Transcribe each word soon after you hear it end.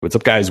What's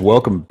up, guys?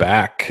 Welcome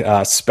back.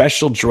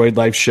 Special Droid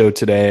Life show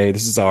today.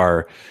 This is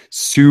our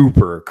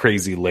super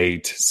crazy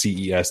late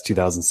CES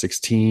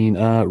 2016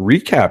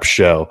 recap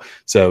show.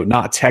 So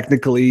not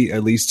technically,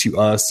 at least to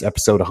us,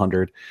 episode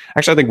 100.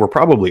 Actually, I think we're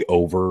probably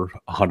over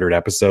 100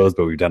 episodes,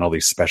 but we've done all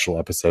these special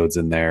episodes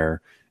in there.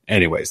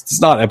 Anyways,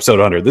 it's not episode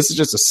 100. This is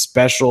just a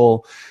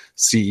special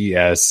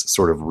CES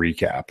sort of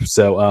recap.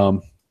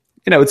 So,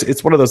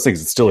 it's one of those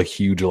things. It's still a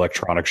huge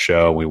electronic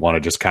show. We want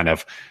to just kind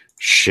of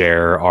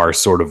share our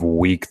sort of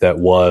week that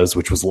was,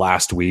 which was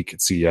last week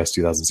at CES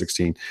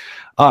 2016,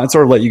 and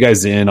sort of let you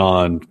guys in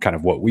on kind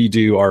of what we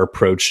do, our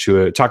approach to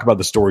it, talk about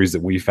the stories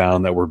that we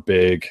found that were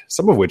big,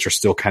 some of which are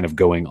still kind of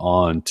going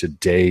on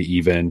today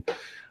even,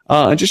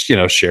 and just,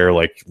 share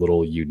like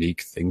little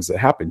unique things that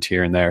happened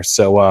here and there.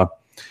 So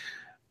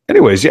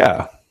anyways,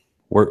 yeah,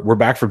 we're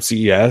back from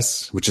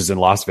CES, which is in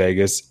Las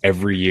Vegas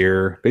every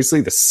year, basically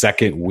the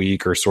second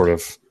week, or sort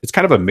of, it's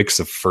kind of a mix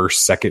of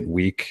first, second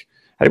week.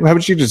 How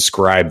would you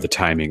describe the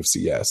timing of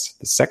CES?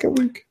 The second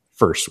week?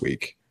 First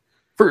week?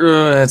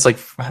 It's like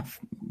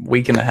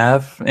week and a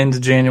half into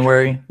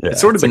January. Yeah,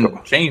 it's sort of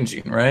been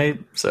changing, right?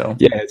 So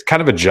yeah, it's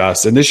kind of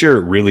adjust. And this year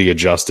it really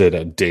adjusted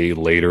a day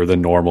later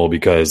than normal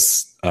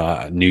because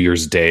New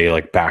Year's Day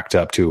like backed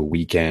up to a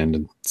weekend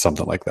and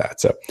something like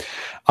that. So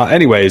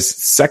anyways,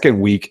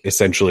 second week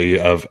essentially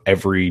of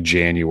every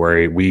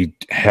January, we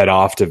head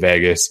off to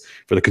Vegas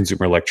for the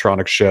Consumer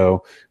Electronics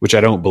Show, which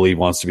I don't believe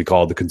wants to be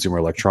called the Consumer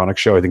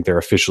Electronics Show. I think they're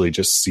officially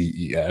just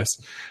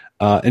CES.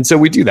 And so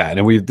we do that.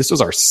 And this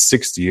was our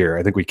sixth year.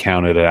 I think we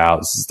counted it out.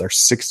 This is our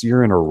sixth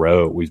year in a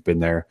row we've been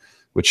there,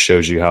 which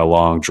shows you how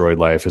long Droid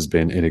Life has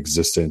been in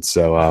existence.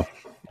 So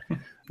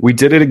we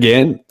did it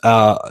again.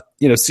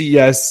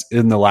 CES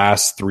in the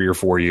last 3 or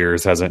 4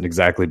 years hasn't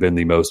exactly been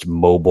the most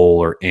mobile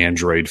or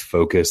Android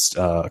focused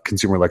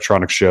consumer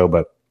electronics show,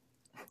 but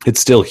it's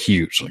still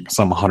huge. Like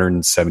some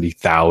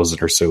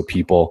 170,000 or so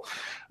people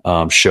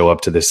show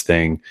up to this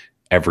thing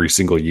every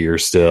single year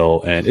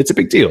still. And it's a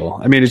big deal.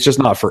 I mean, it's just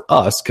not for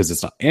us because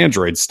it's not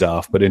Android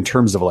stuff, but in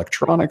terms of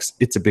electronics,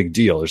 it's a big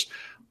deal. There's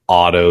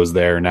autos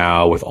there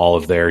now with all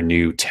of their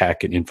new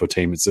tech and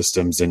infotainment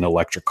systems and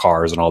electric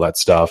cars and all that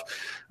stuff.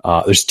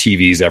 There's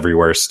TVs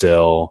everywhere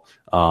still.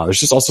 There's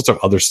just all sorts of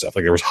other stuff.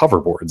 Like there was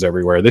hoverboards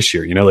everywhere this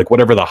year, like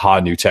whatever the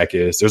hot new tech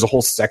is. There's a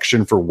whole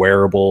section for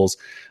wearables.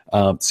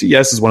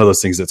 CES is one of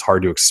those things that's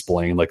hard to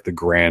explain, like the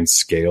grand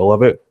scale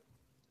of it.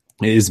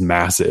 It is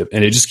massive,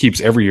 and it just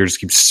keeps every year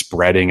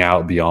spreading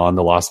out beyond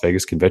the Las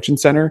Vegas Convention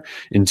Center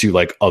into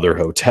like other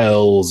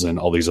hotels and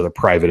all these other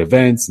private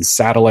events and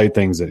satellite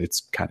things, and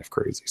it's kind of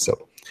crazy.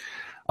 So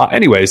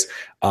anyways,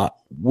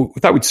 we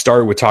thought we'd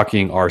start with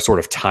talking our sort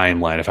of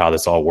timeline of how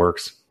this all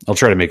works. I'll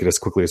try to make it as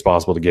quickly as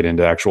possible to get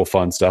into actual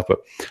fun stuff,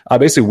 but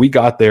basically we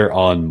got there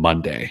on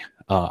Monday.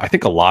 I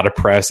think a lot of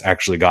press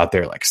actually got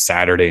there like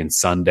Saturday and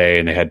Sunday,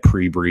 and they had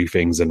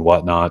pre-briefings and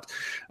whatnot.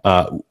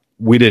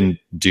 We didn't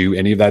do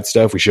any of that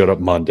stuff. We showed up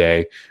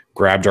Monday,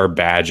 grabbed our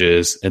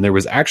badges, and there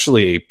was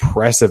actually a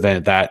press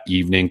event that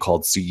evening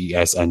called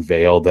CES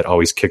Unveiled that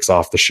always kicks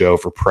off the show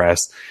for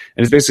press.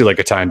 And it's basically like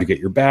a time to get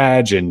your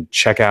badge and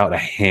check out a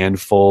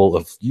handful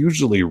of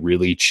usually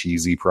really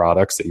cheesy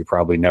products that you're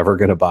probably never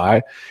going to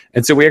buy.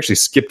 And so we actually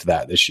skipped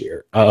that this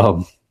year.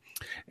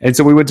 And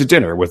so we went to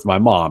dinner with my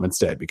mom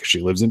instead because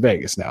she lives in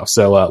Vegas now.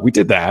 So we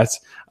did that.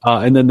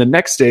 And then the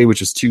next day,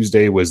 which is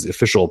Tuesday, was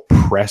official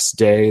press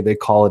day. They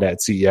call it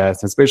at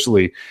CES. It's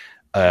basically,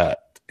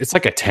 it's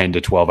like a 10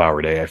 to 12 hour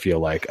day, I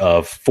feel like,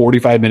 of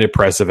 45-minute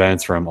press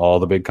events from all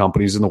the big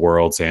companies in the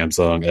world.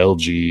 Samsung,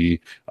 LG,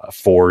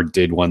 Ford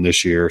did one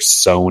this year.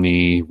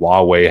 Sony,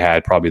 Huawei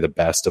had probably the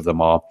best of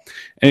them all.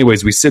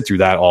 Anyways, we sit through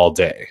that all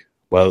day.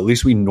 Well, at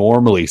least we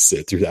normally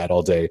sit through that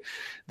all day.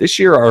 This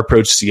year, our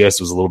approach to CS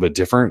was a little bit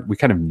different. We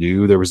kind of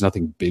knew there was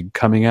nothing big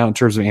coming out in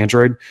terms of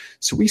Android,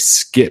 so we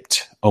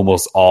skipped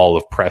almost all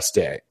of press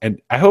day. And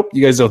I hope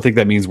you guys don't think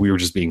that means we were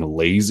just being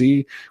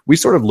lazy. We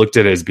sort of looked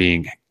at it as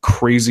being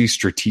crazy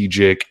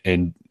strategic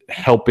and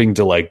helping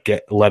to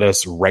let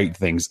us write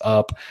things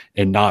up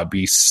and not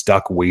be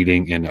stuck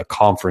waiting in a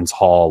conference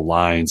hall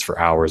lines for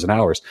hours and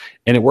hours.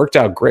 And it worked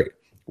out great.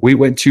 We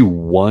went to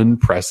one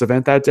press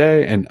event that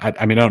day, and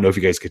I mean, I don't know if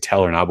you guys could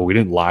tell or not, but we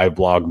didn't live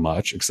blog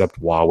much except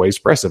Huawei's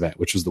press event,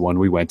 which was the one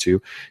we went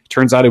to.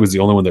 Turns out it was the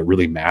only one that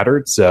really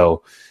mattered,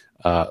 so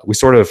we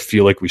sort of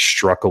feel like we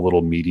struck a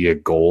little media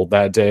gold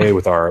that day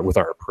with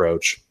our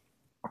approach.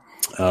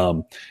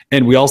 And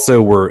we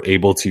also were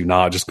able to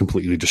not just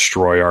completely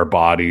destroy our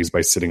bodies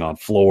by sitting on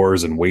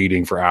floors and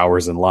waiting for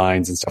hours in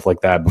lines and stuff like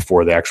that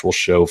before the actual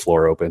show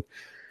floor opened.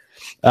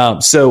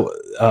 So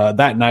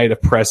that night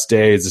of press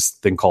day is this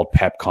thing called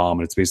PepCom,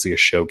 and it's basically a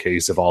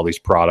showcase of all these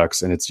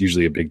products, and it's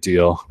usually a big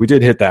deal. We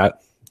did hit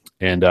that,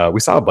 and we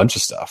saw a bunch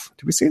of stuff.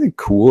 Did we see anything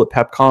cool at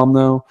PepCom,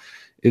 though?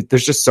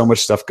 There's just so much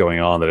stuff going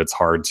on that it's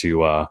hard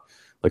to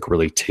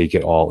really take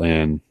it all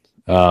in.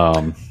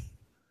 I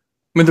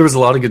mean, there was a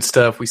lot of good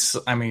stuff. We saw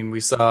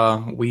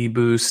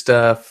Weeboo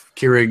stuff,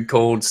 Keurig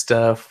Gold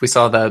stuff. We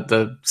saw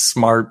the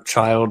smart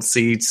child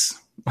seats.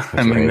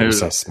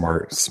 There's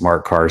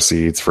smart car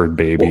seats for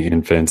baby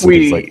infants and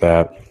things like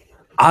that.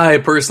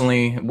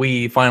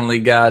 We finally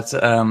got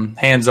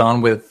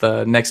hands-on with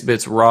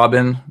Nextbit's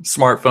Robin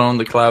smartphone,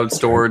 the cloud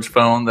storage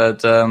phone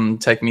that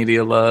Tech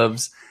Media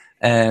loves.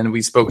 And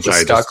we spoke with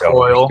Scott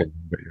Croyle.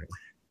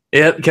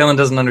 Yep, Kellen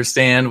doesn't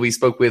understand. We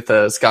spoke with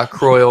Scott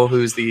Croyle,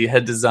 who's the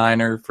head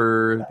designer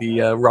for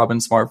the Robin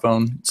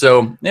smartphone.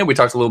 So yeah, we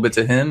talked a little bit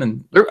to him,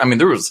 and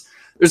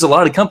there's a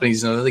lot of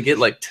companies. They get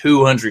like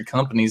 200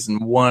 companies in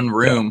one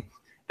room. Yeah.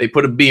 They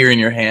put a beer in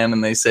your hand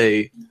and they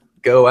say,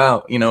 "Go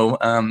out,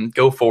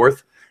 go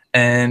forth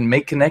and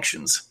make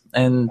connections."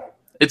 And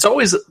it's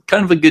always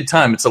kind of a good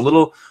time. It's a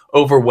little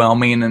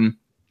overwhelming and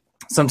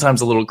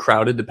sometimes a little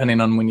crowded,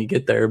 depending on when you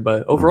get there.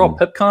 But overall,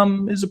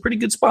 PepCom is a pretty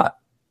good spot.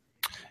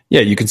 Yeah,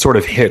 you can sort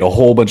of hit a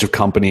whole bunch of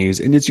companies,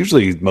 and it's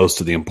usually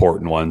most of the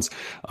important ones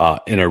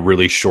in a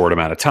really short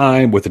amount of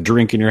time with a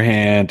drink in your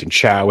hand and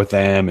chat with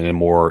them in a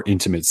more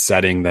intimate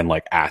setting than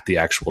like at the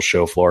actual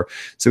show floor.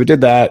 So we did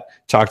that.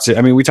 We talked to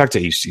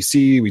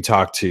HTC. We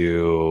talked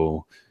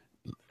to,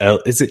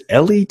 is it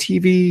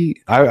LETV?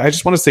 I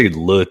just want to say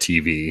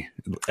LETV.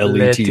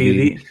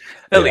 LETV.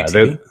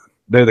 Yeah,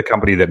 they're the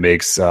company that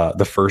makes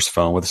the first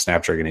phone with a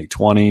Snapdragon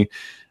 820.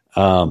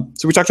 So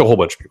we talked to a whole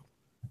bunch of people.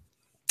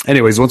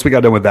 Anyways, once we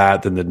got done with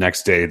that, then the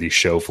next day the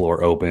show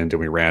floor opened and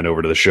we ran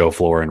over to the show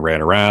floor and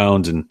ran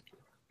around and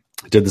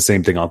did the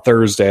same thing on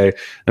Thursday.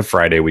 And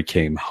Friday we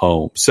came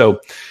home. So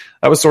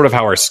that was sort of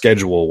how our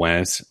schedule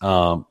went.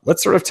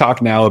 Let's sort of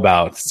talk now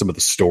about some of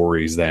the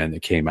stories then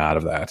that came out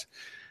of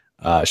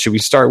that. Should we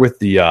start with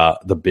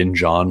the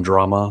Binge On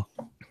drama?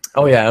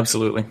 Oh yeah,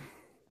 absolutely.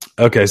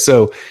 Okay,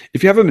 so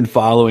if you haven't been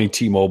following,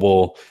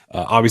 T-Mobile,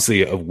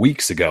 obviously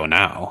weeks ago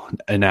now,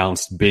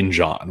 announced Binge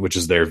On, which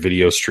is their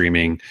video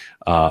streaming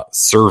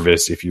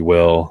service, if you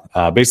will.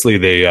 Basically,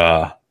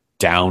 they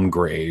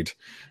downgrade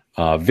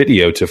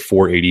video to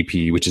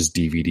 480p, which is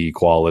DVD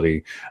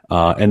quality,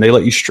 and they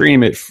let you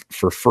stream it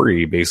for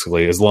free,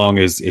 basically, as long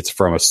as it's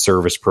from a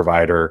service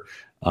provider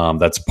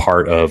that's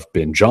part of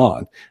Binge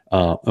On.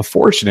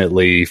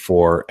 Unfortunately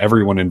for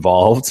everyone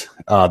involved,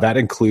 that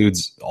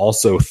includes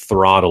also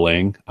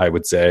throttling, I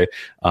would say,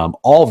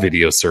 all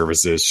video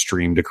services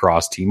streamed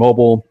across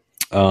T-Mobile.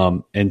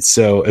 And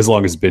so as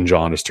long as Binge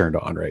On is turned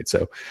on, right?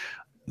 So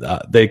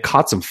they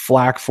caught some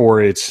flack for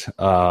it.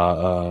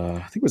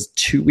 I think it was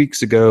 2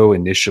 weeks ago.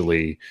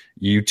 Initially,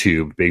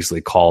 YouTube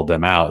basically called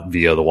them out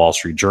via the Wall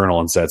Street Journal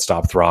and said,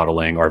 stop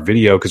throttling our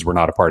video because we're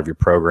not a part of your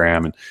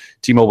program. And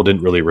T-Mobile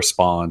didn't really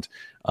respond.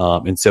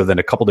 And so then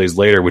a couple days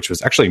later, which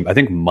was actually, I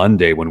think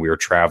Monday when we were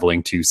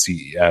traveling to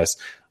CES,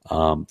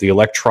 the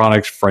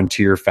Electronic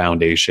Frontier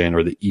Foundation,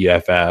 or the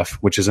EFF,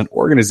 which is an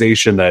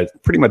organization that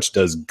pretty much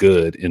does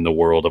good in the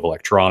world of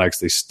electronics.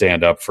 They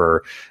stand up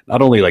for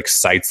not only like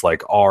sites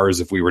like ours,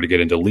 if we were to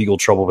get into legal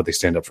trouble, but they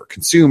stand up for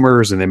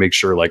consumers and they make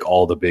sure like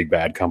all the big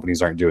bad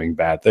companies aren't doing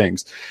bad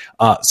things.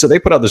 So they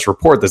put out this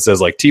report that says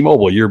like,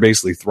 T-Mobile, you're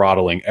basically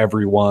throttling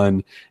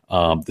everyone.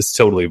 This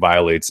totally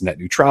violates net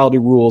neutrality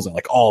rules and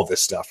like all of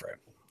this stuff, right?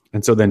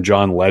 And so then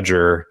John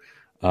Ledger,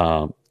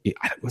 I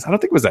don't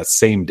think it was that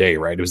same day,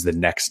 right? It was the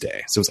next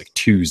day. So it was like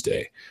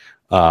Tuesday,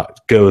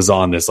 goes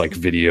on this like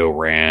video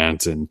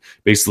rant and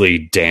basically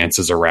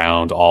dances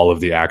around all of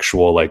the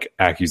actual like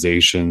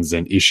accusations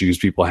and issues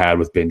people had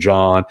with Binge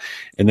On.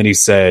 And then he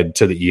said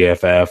to the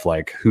EFF,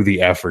 like, who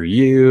the F are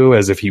you?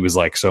 As if he was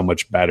like so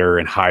much better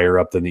and higher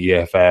up than the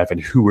EFF. And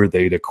who are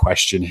they to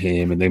question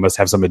him? And they must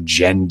have some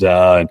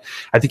agenda. And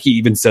I think he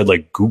even said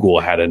like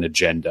Google had an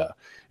agenda.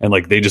 And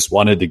like they just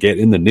wanted to get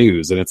in the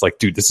news. And it's like,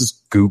 dude, this is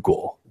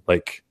Google.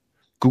 Like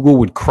Google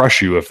would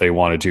crush you if they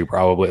wanted to,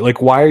 probably.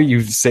 Like, why are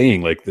you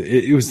saying like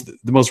it was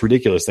the most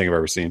ridiculous thing I've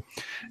ever seen?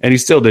 And he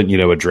still didn't,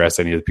 address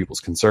any of the people's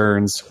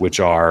concerns, which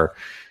are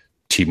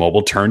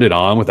T-Mobile turned it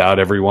on without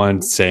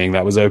everyone saying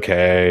that was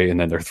okay. And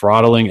then they're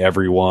throttling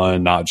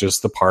everyone, not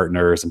just the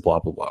partners, and blah,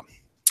 blah, blah.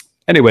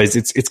 Anyways,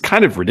 it's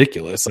kind of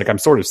ridiculous. Like, I'm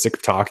sort of sick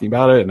of talking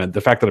about it. And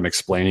the fact that I'm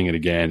explaining it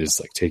again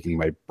is like taking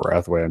my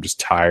breath away. I'm just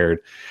tired.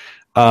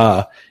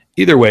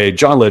 Either way,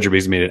 John Ledger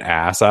basically made an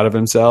ass out of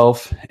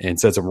himself and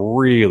said some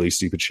really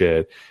stupid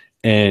shit.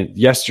 And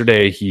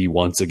yesterday he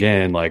once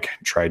again like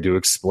tried to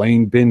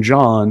explain Binge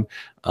On,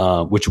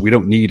 which we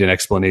don't need an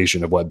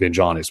explanation of what Binge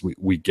On is.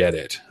 We get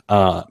it.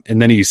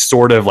 And then he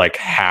sort of like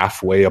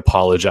halfway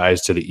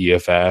apologized to the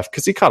EFF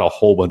because he caught a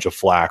whole bunch of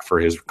flack for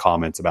his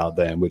comments about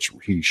them, which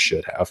he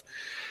should have.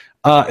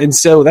 And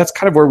so that's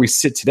kind of where we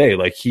sit today.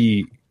 Like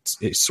he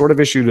sort of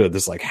issued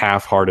this like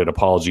half-hearted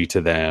apology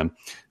to them.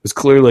 It was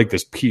clearly like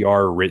this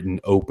PR written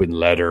open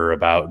letter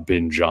about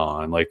Binge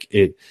On. Like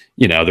it,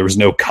 there was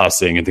no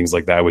cussing and things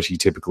like that, which he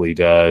typically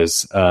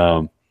does.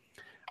 I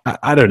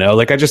don't know.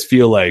 Like, I just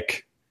feel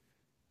like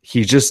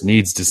he just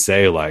needs to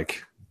say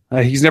like,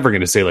 he's never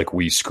going to say like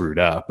we screwed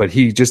up, but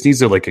he just needs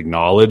to like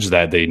acknowledge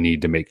that they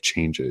need to make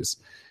changes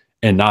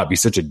and not be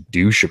such a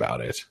douche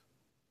about it.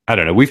 I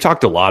don't know. We've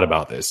talked a lot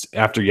about this.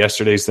 After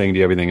yesterday's thing, do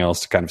you have anything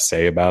else to kind of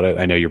say about it?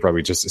 I know you're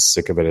probably just as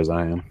sick of it as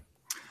I am.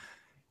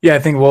 Yeah, I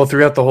think,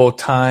 throughout the whole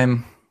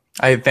time,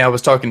 I think I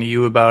was talking to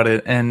you about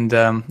it, and,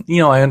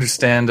 I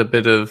understand a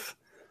bit of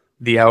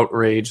the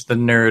outrage, the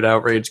nerd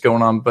outrage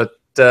going on, but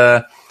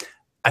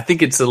I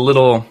think it's a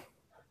little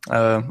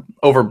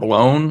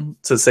overblown,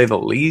 to say the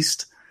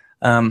least.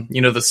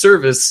 The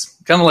service,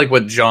 kind of like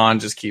what John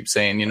just keeps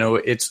saying,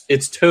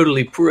 it's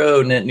totally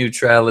pro net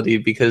neutrality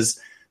because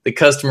the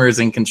customer is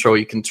in control.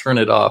 You can turn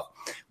it off.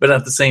 But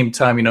at the same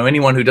time,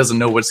 anyone who doesn't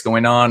know what's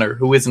going on or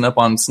who isn't up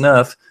on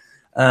snuff,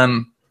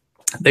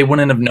 they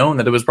wouldn't have known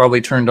that it was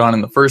probably turned on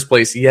in the first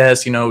place.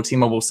 Yes,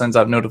 T-Mobile sends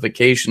out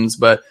notifications,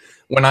 but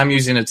when I'm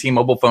using a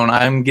T-Mobile phone,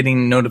 I'm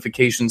getting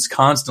notifications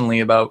constantly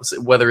about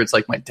whether it's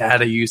like my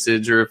data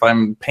usage or if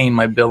I'm paying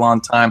my bill on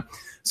time.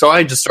 So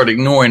I just start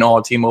ignoring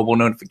all T-Mobile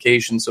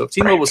notifications. So if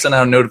T-Mobile sent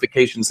out a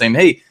notification saying,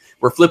 hey,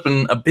 we're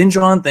flipping a Binge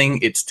On thing,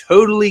 it's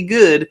totally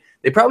good,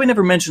 they probably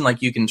never mention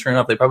like you can turn it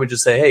off. They probably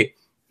just say, hey,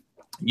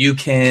 you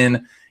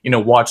can,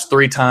 watch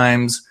 3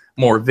 times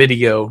more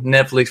video,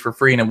 Netflix for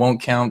free, and it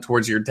won't count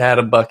towards your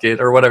data bucket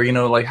or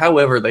whatever,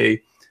 however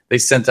they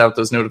sent out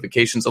those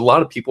notifications. A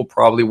lot of people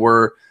probably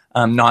were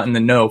not in the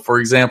know. For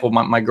example,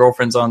 my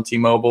girlfriend's on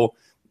T-Mobile.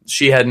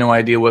 She had no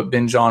idea what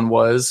Binge On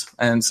was.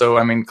 And so,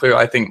 clearly,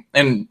 I think,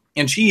 and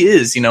she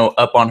is,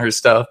 up on her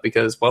stuff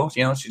because, well,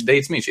 she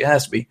dates me. She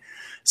has to be.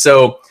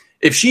 So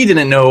if she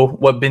didn't know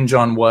what Binge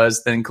On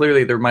was, then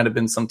clearly there might have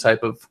been some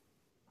type of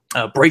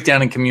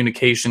breakdown in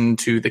communication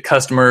to the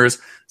customers.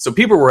 So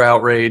people were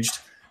outraged.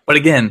 But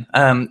again,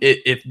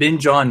 if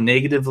Binge On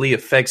negatively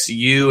affects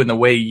you and the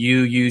way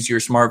you use your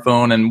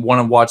smartphone and want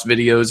to watch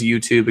videos,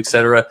 YouTube,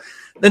 etc.,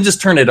 then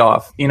just turn it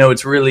off.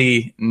 It's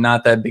really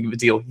not that big of a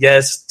deal.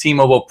 Yes,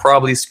 T-Mobile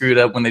probably screwed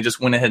up when they just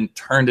went ahead and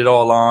turned it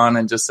all on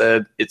and just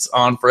said it's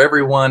on for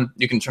everyone.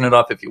 You can turn it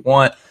off if you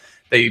want.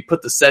 They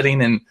put the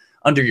setting in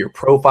under your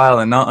profile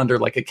and not under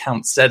like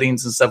account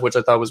settings and stuff, which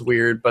I thought was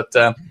weird. But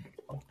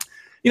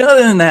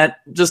other than that,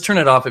 just turn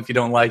it off if you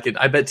don't like it.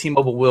 I bet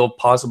T-Mobile will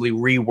possibly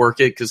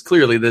rework it because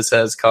clearly this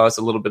has caused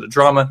a little bit of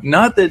drama.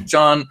 Not that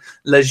John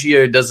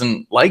Legere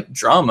doesn't like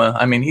drama.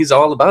 He's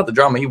all about the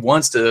drama. He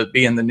wants to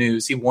be in the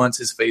news. He wants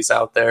his face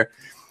out there.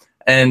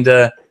 And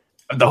the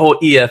whole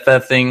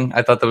EFF thing,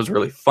 I thought that was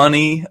really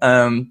funny.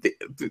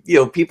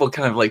 People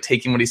kind of like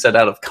taking what he said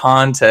out of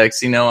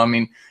context.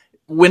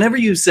 Whenever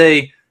you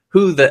say,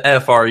 who the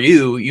F are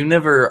you, you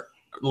never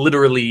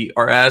literally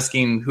are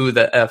asking who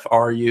the F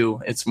are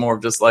you. It's more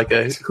of just like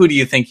a who do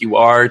you think you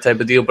are type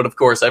of deal. But of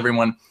course,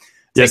 everyone.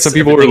 Yeah, some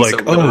people were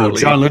like, "Oh,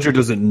 John Ledger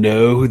doesn't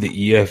know who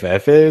the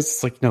EFF is."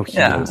 It's like, no, he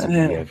knows who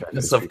the EFF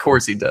is. Of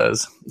course he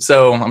does.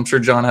 So I'm sure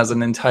John has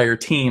an entire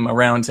team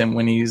around him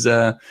when he's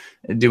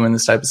doing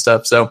this type of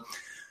stuff. So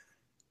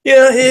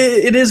yeah,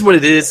 it is what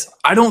it is.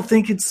 I don't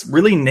think it's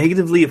really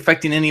negatively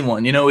affecting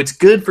anyone. It's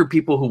good for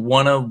people who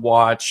want to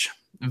watch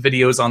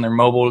videos on their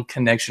mobile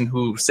connection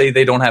who say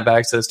they don't have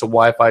access to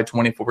Wi-Fi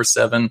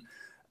 24/7.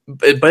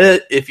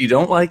 But if you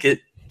don't like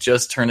it,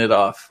 just turn it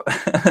off.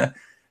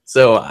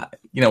 So,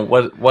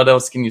 what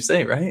else can you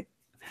say, right?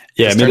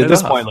 Yeah, at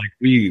this point, like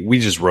we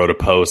just wrote a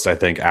post, I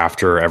think,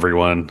 after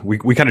everyone,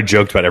 we kind of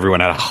joked about everyone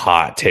had a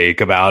hot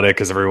take about it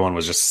because everyone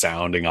was just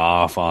sounding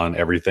off on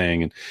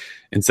everything. And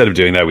instead of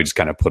doing that, we just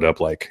kind of put up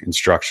like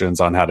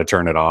instructions on how to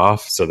turn it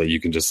off so that you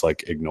can just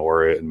like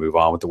ignore it and move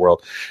on with the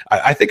world.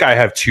 I think I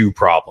have 2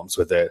 problems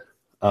with it.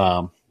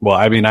 I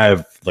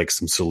have like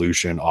some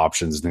solution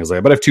options and things like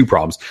that, but I have 2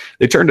 problems.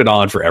 They turned it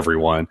on for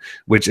everyone,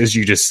 which, as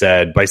you just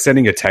said, by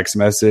sending a text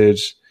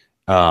message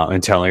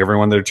and telling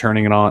everyone they're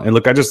turning it on. And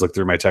look, I just looked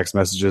through my text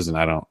messages and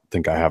I don't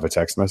think I have a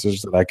text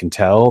message that I can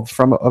tell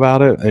from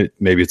about it.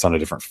 Maybe it's on a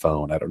different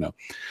phone. I don't know.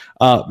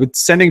 But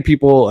sending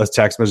people a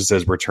text message that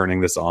says we're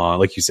turning this on,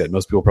 like you said,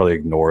 most people probably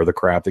ignore the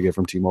crap they get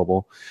from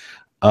T-Mobile.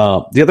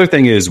 The other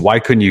thing is, why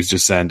couldn't you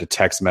just send a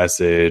text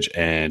message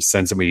and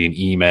send somebody an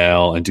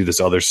email and do this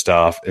other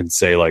stuff and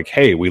say like,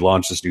 hey, we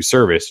launched this new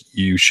service,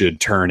 you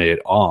should turn it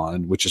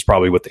on, which is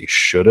probably what they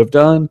should have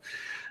done.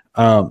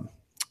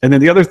 And then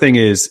the other thing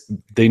is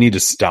they need to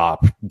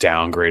stop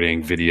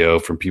downgrading video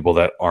from people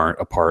that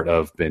aren't a part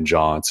of Binge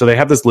On. So they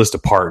have this list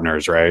of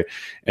partners, right?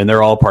 And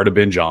they're all part of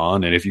Binge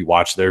On. And if you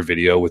watch their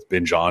video with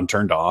Binge On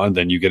turned on,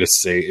 then you get to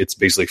say it's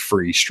basically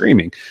free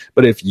streaming.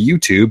 But if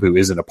YouTube, who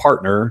isn't a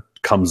partner,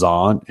 comes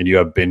on and you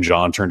have Binge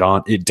On turned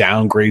on, it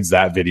downgrades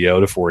that video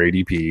to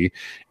 480p.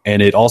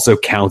 And it also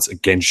counts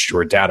against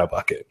your data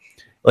bucket.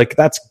 Like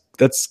that's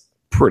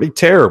pretty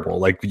terrible.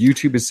 Like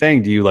YouTube is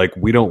saying to you, like,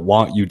 we don't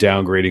want you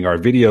downgrading our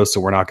video,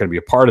 so we're not going to be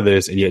a part of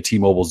this, and yet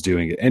T-Mobile's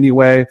doing it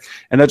anyway,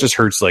 and that just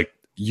hurts like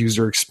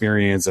user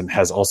experience and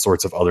has all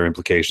sorts of other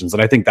implications.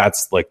 And I think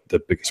that's like the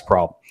biggest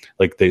problem.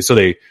 Like they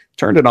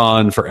turned it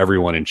on for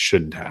everyone and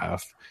shouldn't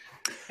have,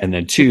 and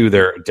then 2,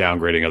 they're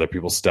downgrading other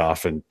people's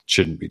stuff and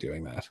shouldn't be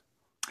doing that.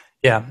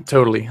 Yeah,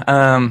 totally.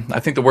 I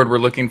think the word we're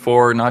looking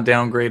for, not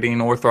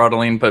downgrading or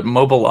throttling, but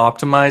mobile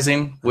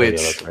optimizing, which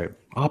that's right.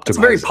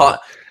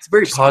 It's a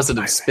very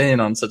positive spin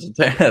on such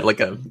a like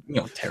a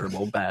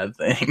terrible bad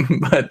thing.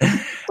 But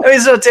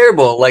it's not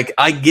terrible. Like,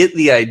 I get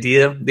the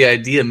idea. The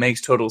idea makes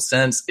total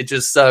sense. It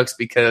just sucks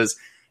because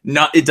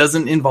it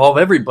doesn't involve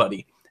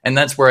everybody. And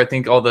that's where I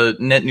think all the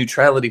net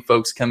neutrality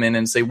folks come in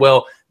and say,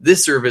 well,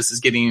 this service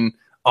is getting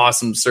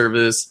awesome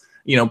service,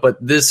 but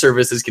this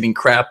service is getting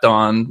crapped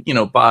on,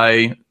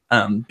 by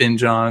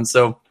Binge On.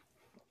 So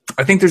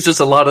I think there's just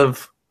a lot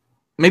of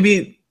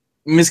maybe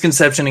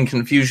misconception and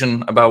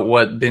confusion about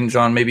what Binge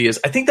On maybe is.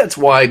 I think that's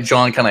why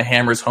John kind of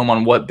hammers home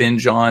on what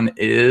Binge On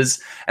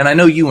is. And I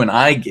know you and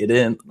I get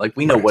it. Like,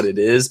 we know what it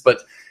is,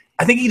 but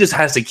I think he just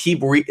has to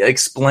keep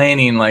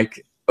explaining,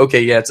 like,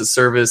 okay, yeah, it's a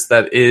service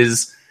that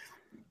is,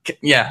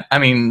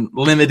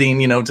 limiting,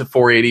 to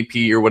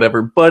 480p or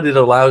whatever, but it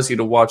allows you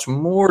to watch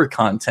more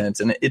content,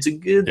 and it's a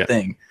good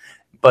thing.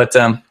 But,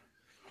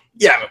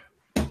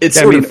 it's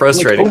sort of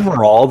frustrating. Like,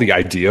 overall, the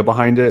idea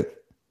behind it,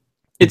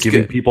 it's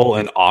giving good. people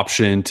an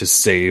option to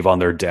save on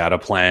their data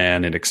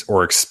plan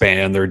or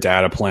expand their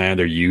data plan,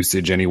 their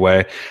usage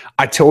anyway.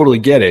 I totally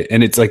get it.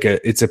 And it's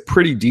a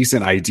pretty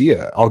decent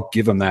idea. I'll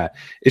give them that.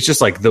 It's just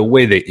like the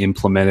way they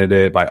implemented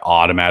it by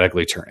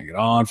automatically turning it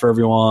on for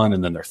everyone.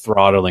 And then they're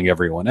throttling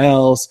everyone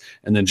else.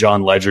 And then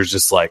John Ledger's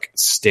just like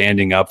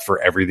standing up for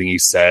everything he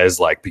says,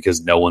 like,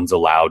 because no one's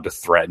allowed to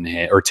threaten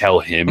him or tell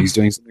him he's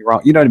doing something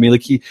wrong. You know what I mean?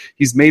 Like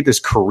he's made this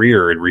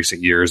career in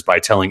recent years by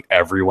telling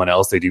everyone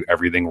else they do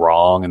everything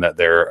wrong and that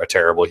they're a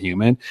terrible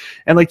human.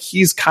 And like,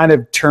 he's kind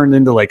of turned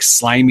into like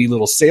slimy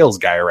little sales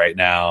guy right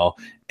now.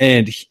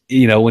 And,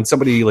 when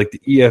somebody like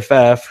the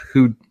EFF,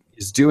 who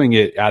is doing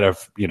it out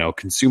of,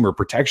 consumer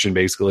protection,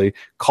 basically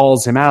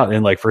calls him out,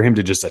 and like for him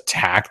to just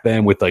attack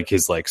them with like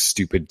his like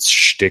stupid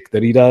shtick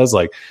that he does,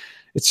 like,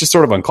 it's just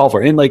sort of uncalled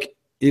for. And like,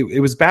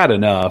 it was bad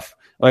enough.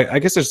 Like, I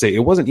guess I'd say it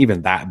wasn't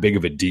even that big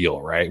of a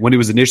deal, right? When it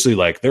was initially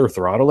like they're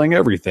throttling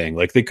everything,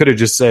 like they could have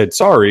just said,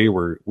 sorry,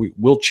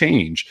 we'll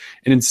change.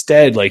 And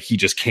instead, like, he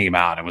just came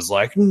out and was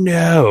like,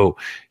 no,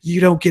 you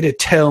don't get to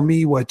tell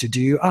me what to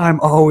do. I'm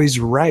always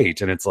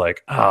right. And it's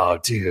like, oh,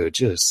 dude,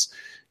 you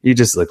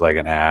just look like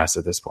an ass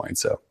at this point.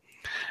 So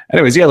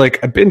anyways,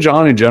 like, a Binge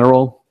On in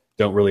general,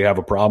 don't really have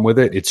a problem with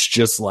it. It's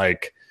just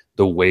like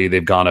the way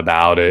they've gone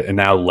about it. And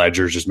now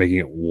Ledger's just making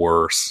it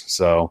worse.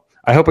 So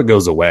I hope it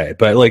goes away.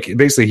 But like,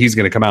 basically he's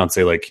going to come out and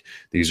say like,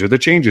 these are the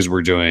changes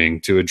we're doing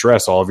to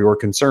address all of your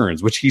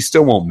concerns, which he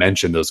still won't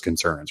mention those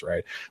concerns,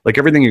 right? Like,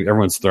 everything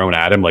everyone's thrown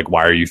at him, like,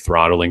 why are you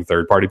throttling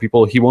third-party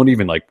people? He won't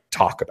even like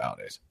talk about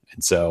it.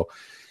 And so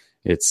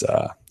it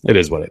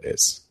is what it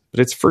is, but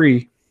it's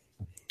free.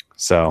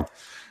 So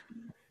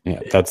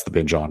yeah, that's the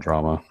Binge On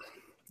drama.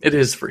 It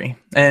is free.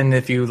 And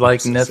if you like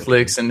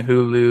Netflix and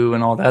Hulu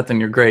and all that, then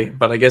you're great.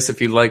 But I guess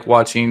if you like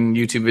watching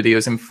YouTube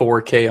videos in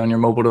 4K on your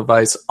mobile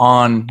device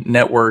on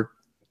network,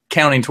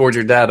 counting towards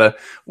your data,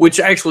 which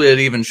actually it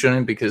even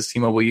shouldn't, because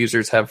T-Mobile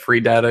users have free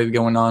data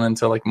going on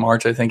until like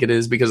March, I think it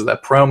is, because of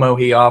that promo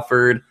he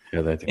offered.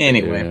 Yeah,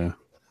 anyway.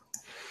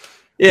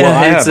 Well,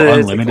 I have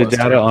unlimited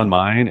data on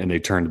mine, and they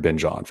turned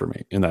Binge On for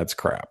me, and that's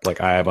crap. Like,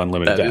 I have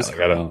unlimited data. Like,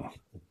 I don't,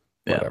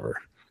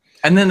 whatever.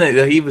 And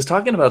then he was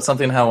talking about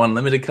something, how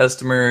unlimited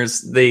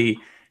customers,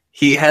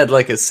 he had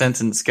like a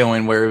sentence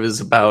going where it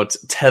was about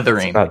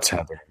tethering. It's about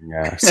tethering,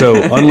 yeah.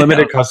 So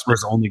unlimited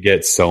customers only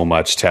get so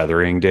much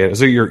tethering data.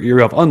 So you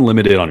have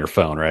unlimited on your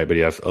phone, right? But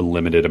you have a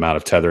limited amount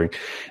of tethering.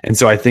 And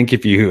so I think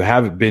if you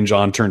have Binge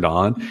On turned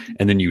on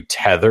and then you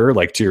tether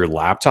like to your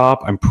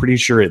laptop, I'm pretty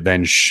sure it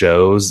then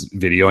shows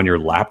video on your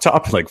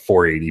laptop like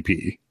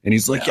 480p. And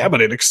he's like, yeah,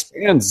 but it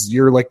expands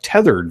your like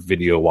tethered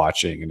video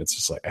watching. And it's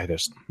just like,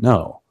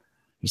 no.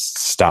 Just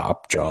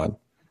stop, John.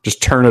 Just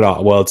turn it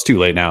off. Well, it's too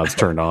late now. It's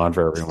turned on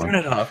for everyone. Turn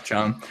it off,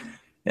 John.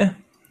 Yeah.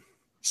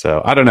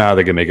 So I don't know how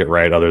they can make it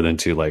right other than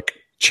to like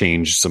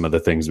change some of the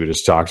things we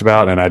just talked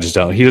about. And I just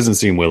don't. He doesn't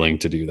seem willing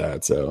to do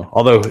that. So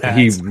although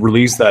he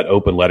released that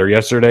open letter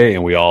yesterday,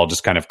 and we all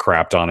just kind of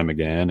crapped on him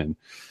again, and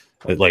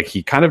like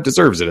he kind of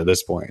deserves it at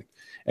this point.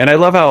 And I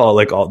love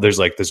how there's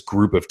like this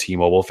group of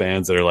T-Mobile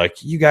fans that are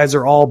like, you guys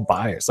are all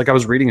biased. Like, I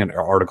was reading an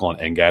article on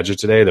Engadget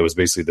today that was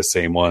basically the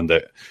same one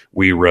that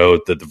we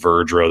wrote, that The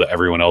Verge wrote, that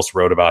everyone else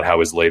wrote about how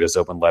his latest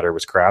open letter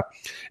was crap.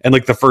 And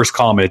like the first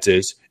comment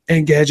is,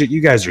 Engadget,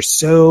 you guys are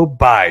so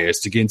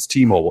biased against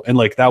T-Mobile. And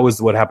like, that was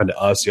what happened to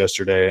us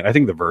yesterday. I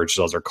think The Verge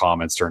still has their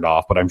comments turned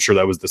off, but I'm sure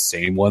that was the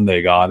same one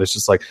they got. It's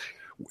just like,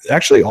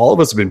 actually, all of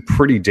us have been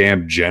pretty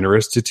damn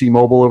generous to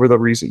T-Mobile over the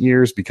recent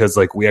years, because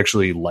like, we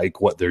actually like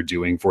what they're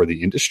doing for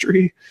the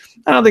industry.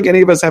 I don't think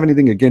any of us have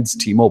anything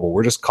against T-Mobile.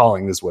 We're just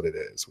calling this what it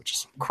is, which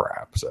is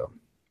crap. So,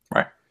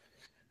 right.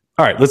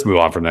 All right, let's move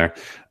on from there.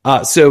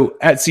 So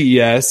at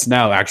CES,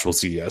 now actual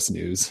CES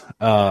news,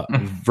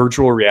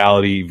 virtual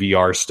reality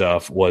VR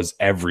stuff was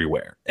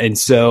everywhere. And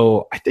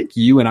so I think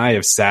you and I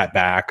have sat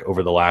back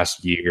over the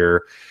last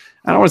year.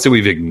 I don't want to say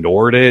we've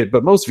ignored it,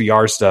 but most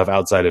VR stuff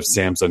outside of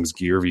Samsung's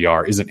Gear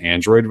VR isn't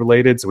Android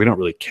related, so we don't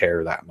really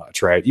care that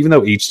much, right? Even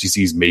though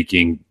HTC is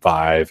making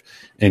Vive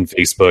and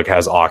Facebook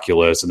has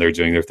Oculus and they're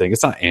doing their thing,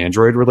 it's not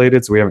Android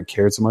related, so we haven't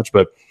cared so much.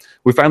 But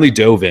we finally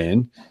dove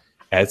in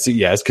at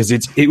CES because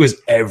it was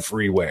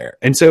everywhere,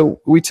 and so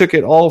we took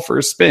it all for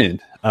a spin.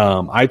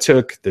 I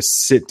took the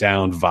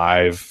sit-down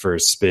Vive for a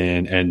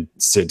spin and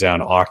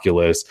sit-down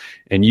Oculus,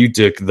 and you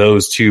took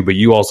those two, but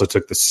you also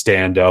took the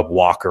stand-up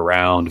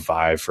walk-around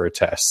Vive for a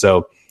test.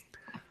 So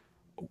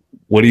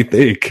what do you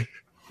think?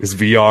 Is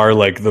VR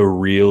like the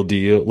real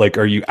deal? Like,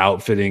 are you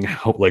outfitting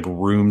like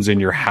rooms in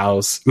your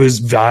house? Was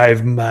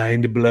Vive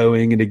mind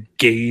blowing and a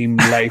game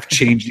life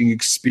changing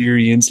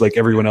experience like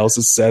everyone else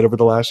has said over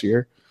the last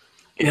year?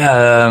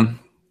 Yeah,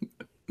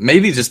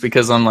 maybe just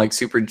because I'm like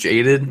super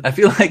jaded. I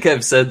feel like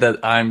I've said that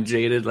I'm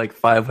jaded like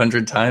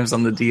 500 times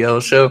on the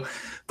DL show,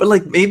 but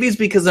like maybe it's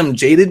because I'm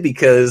jaded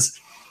because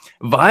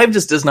Vive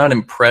just does not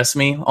impress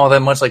me all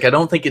that much. Like I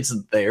don't think it's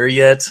there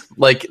yet.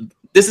 Like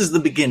this is the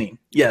beginning,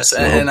 yes,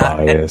 So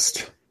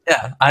biased.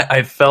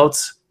 I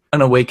felt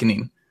an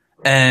awakening,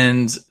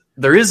 and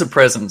there is a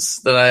presence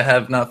that I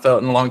have not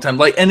felt in a long time.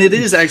 Like, and it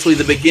is actually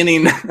the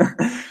beginning,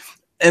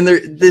 and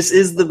this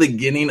is the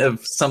beginning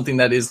of something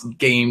that is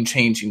game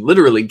changing,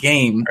 literally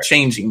game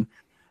changing.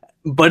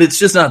 But it's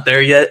just not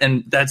there yet,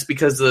 and that's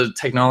because the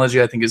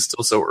technology I think is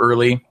still so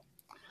early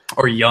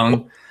or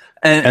young,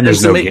 and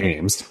there's no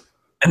games.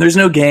 And there's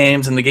no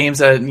games, and the games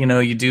that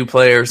you do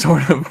play are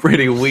sort of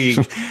pretty weak.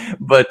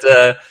 But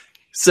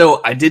so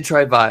I did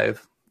try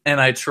Vive. And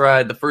I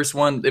tried the first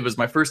one. It was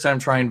my first time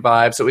trying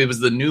Vive. So it was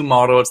the new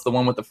model. It's the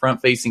one with the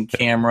front-facing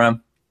camera.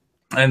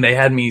 And they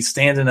had me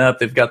standing up.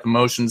 They've got the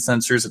motion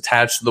sensors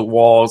attached to the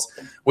walls,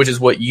 which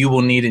is what you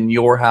will need in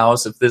your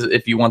house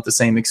if you want the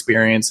same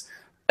experience.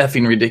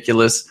 Effing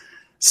ridiculous.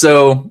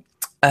 So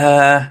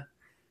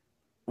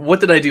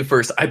what did I do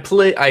first?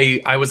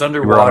 I was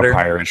underwater. You were on a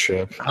pirate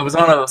ship. I was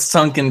on a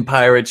sunken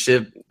pirate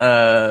ship,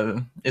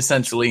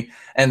 essentially.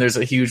 And there's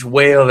a huge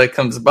whale that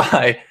comes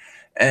by.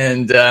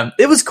 And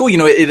it was cool.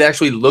 It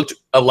actually looked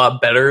a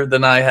lot better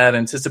than I had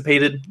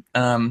anticipated.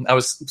 I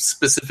was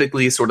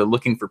specifically sort of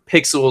looking for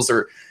pixels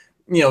or,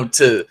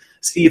 to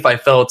see if I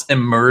felt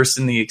immersed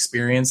in the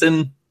experience.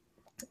 And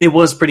it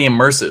was pretty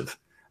immersive.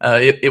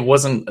 It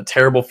wasn't a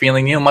terrible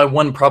feeling. My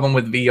one problem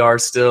with VR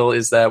still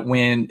is that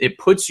when it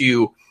puts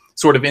you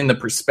sort of in the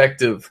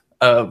perspective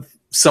of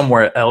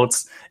somewhere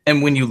else,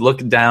 and when you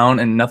look down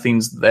and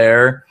nothing's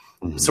there,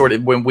 sort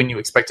of when you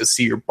expect to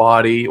see your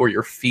body or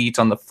your feet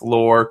on the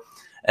floor,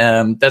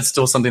 that's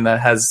still something that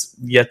has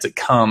yet to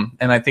come.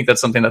 And I think that's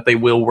something that they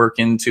will work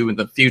into in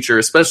the future,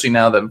 especially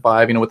now that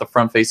Vive, with the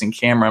front-facing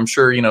camera, I'm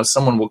sure,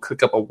 someone will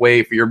cook up a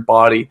way for your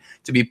body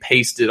to be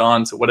pasted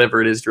onto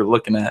whatever it is you're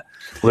looking at.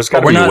 Well, there's got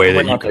to be a way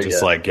that you could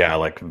just like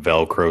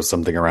Velcro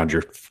something around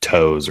your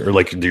toes or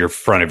like your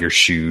front of your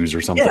shoes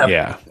or something.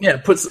 Yeah.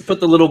 Put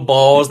the little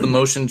balls, the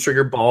motion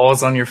trigger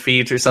balls on your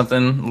feet or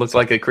something. Looks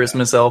like a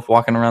Christmas elf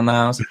walking around the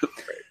house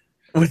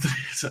with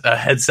a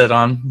headset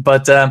on.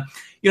 But,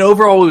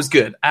 overall it was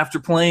good. After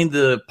playing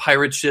the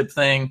pirate ship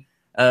thing,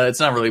 it's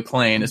not really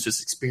playing, it's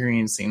just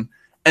experiencing.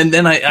 And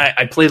then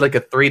I played like a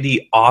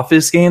 3D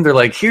office game. They're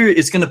like, here,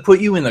 it's going to put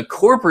you in a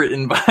corporate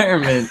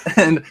environment.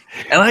 And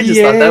I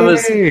just thought that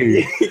was,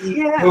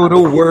 go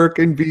to work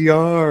in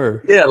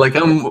VR. Yeah, like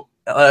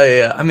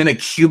I'm in a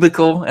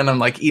cubicle and I'm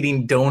like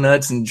eating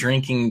donuts and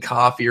drinking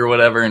coffee or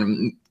whatever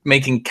and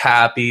making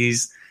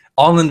copies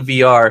all in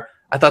VR.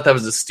 I thought that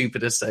was the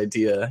stupidest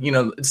idea.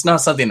 It's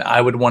not something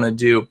I would want to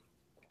do.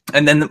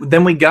 And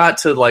then we got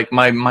to like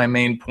my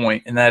main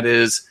point, and that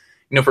is,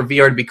 for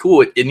VR to be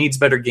cool, it needs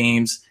better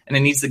games, and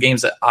it needs the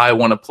games that I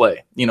want to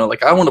play.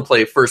 Like I want to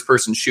play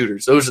first-person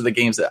shooters. Those are the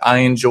games that I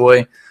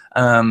enjoy.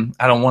 I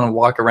don't want to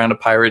walk around a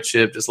pirate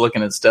ship just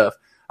looking at stuff.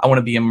 I want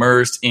to be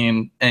immersed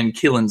in and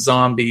killing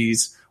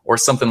zombies or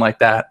something like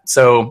that.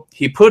 So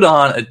he put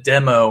on a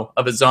demo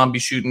of a zombie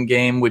shooting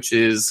game, which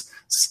is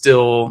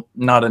still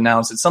not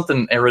announced. It's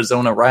something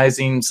Arizona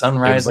Rising,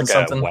 Sunrise, like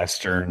something. A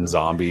Western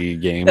zombie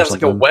game. Yeah, it was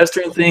like a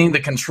Western thing. The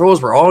controls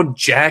were all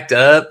jacked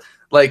up.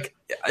 Like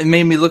it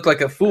made me look like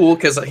a fool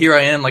because here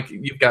I am, like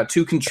you've got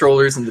two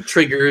controllers and the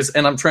triggers,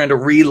 and I'm trying to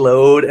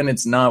reload and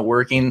it's not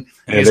working.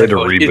 And they had to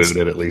reboot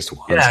it at least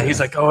once. Yeah, he's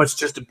like, "Oh, it's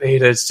just a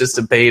beta. It's just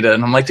a beta."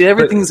 And I'm like, "Dude,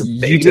 everything's a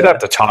beta." You did have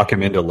to talk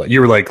him into.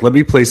 You were like, "Let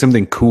me play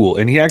something cool,"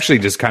 and he actually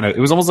just kind of. It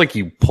was almost like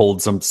he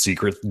pulled some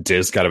secret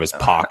disc out of his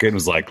pocket and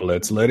was like,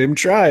 "Let's let him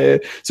try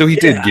it." So he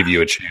did give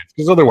you a chance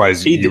because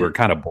otherwise you were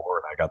kind of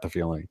bored. I got the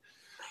feeling.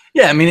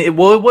 Yeah, I mean,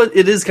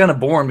 it is kind of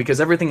boring because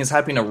everything is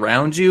happening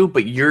around you,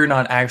 but you're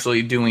not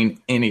actually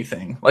doing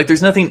anything. Like,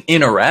 there's nothing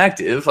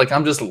interactive. Like,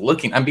 I'm just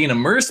looking. I'm being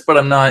immersed, but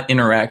I'm not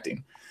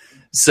interacting.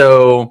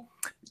 So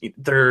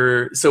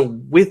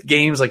with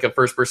games like a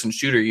first-person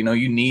shooter,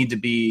 you need to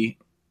be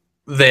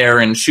there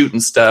and shooting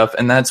stuff,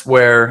 and that's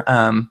where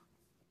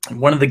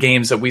one of the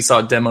games that we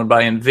saw demoed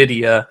by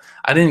NVIDIA,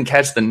 I didn't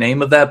catch the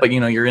name of that, but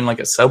you're in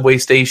like a subway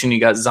station, you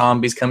got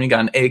zombies coming, you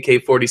got an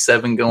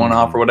AK-47 going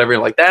off or whatever.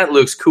 Like, that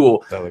looks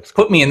cool.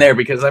 Put me in there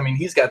because, I mean,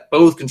 he's got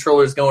both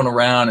controllers going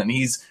around and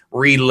he's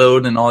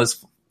reloading and all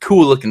this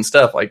cool looking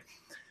stuff. Like,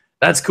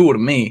 that's cool to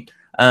me.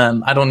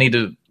 I don't need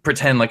to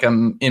pretend like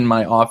I'm in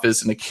my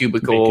office in a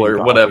cubicle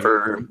or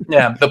whatever.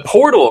 Yeah, the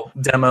Portal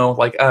demo,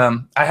 like I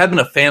have been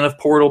a fan of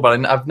Portal,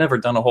 but I've never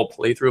done a whole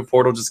playthrough of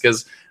Portal just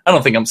because I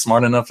don't think I'm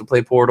smart enough to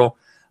play Portal.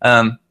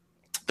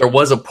 There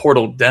was a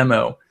Portal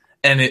demo,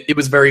 and it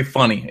was very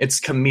funny. It's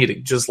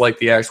comedic, just like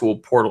the actual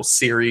Portal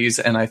series,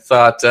 and I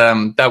thought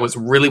that was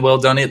really well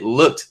done. It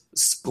looked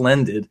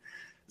splendid.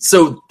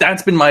 So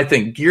that's been my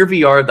thing. Gear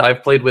VR that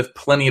I've played with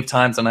plenty of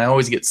times, and I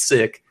always get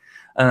sick.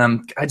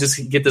 I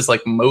just get this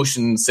like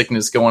motion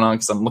sickness going on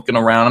because I'm looking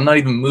around. I'm not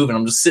even moving.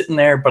 I'm just sitting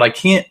there, but I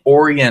can't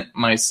orient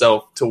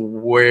myself to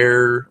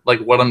where, like,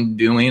 what I'm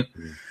doing.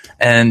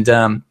 And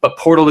but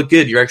Portal looked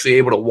good. You're actually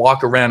able to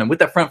walk around, and with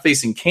that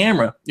front-facing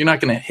camera, you're not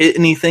going to hit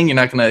anything. You're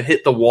not going to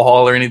hit the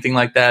wall or anything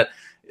like that.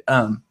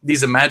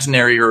 These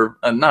imaginary or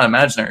not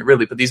imaginary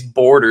really, but these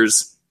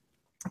borders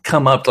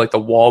come up like the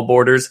wall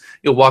borders.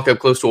 You'll walk up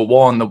close to a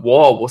wall, and the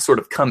wall will sort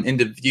of come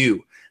into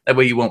view. That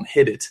way, you won't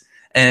hit it.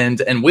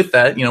 And with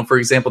that, for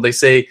example, they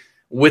say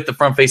with the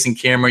front-facing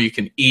camera, you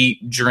can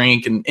eat,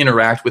 drink, and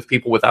interact with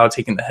people without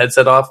taking the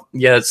headset off.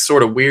 Yeah, it's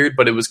sort of weird,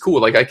 but it was cool.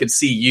 Like, I could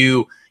see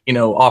you,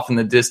 off in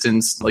the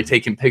distance, like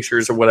taking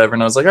pictures or whatever.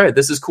 And I was like, all right,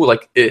 this is cool.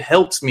 Like, it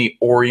helps me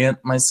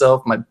orient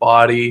myself, my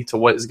body to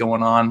what is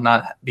going on,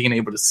 not being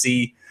able to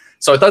see.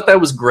 So I thought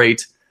that was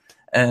great.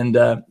 And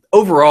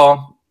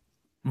overall,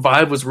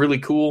 Vive was really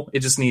cool. It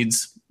just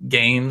needs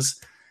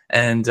games.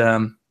 And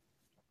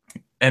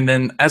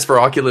then as for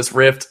Oculus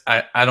Rift,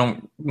 I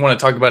don't want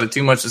to talk about it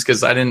too much just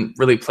because I didn't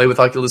really play with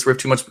Oculus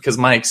Rift too much because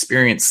my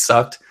experience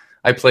sucked.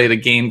 I played a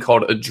game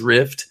called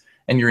Adrift,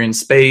 and you're in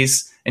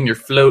space, and you're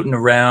floating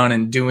around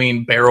and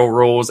doing barrel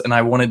rolls, and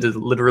I wanted to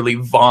literally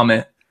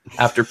vomit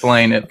after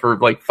playing it for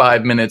like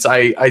 5 minutes.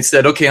 I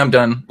said, okay, I'm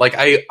done. Like,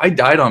 I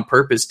died on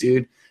purpose,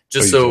 dude.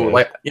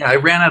 I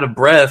ran out of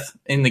breath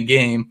in the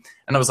game,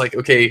 and I was like,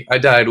 okay, I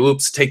died.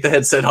 Whoops, take the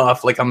headset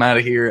off. Like, I'm out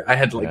of here. I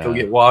had to go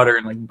get water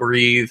and like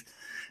breathe.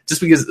 Just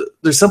because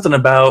there's something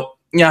about,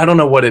 I don't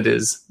know what it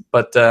is,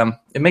 but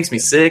it makes me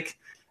sick.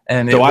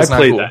 And so I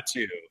played that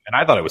too, and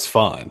I thought it was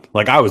fun.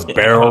 Like, I was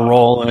barrel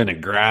rolling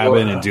and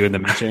grabbing and doing the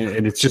mission,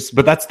 and it's just,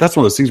 but that's one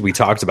of those things we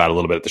talked about a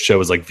little bit at the show,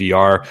 is like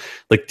VR,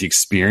 like the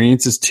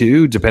experiences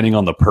too, depending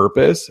on the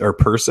purpose or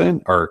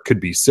person, or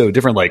could be so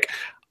different.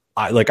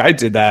 I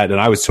did that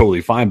and I was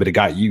totally fine, but it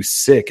got you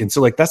sick. And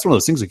so like, that's one of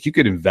those things, like, you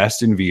could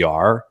invest in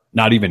VR,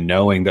 not even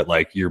knowing that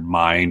like your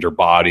mind or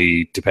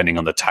body, depending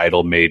on the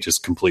title, may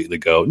just completely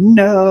go,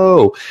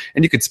 no.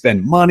 And you could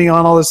spend money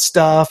on all this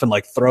stuff and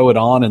like throw it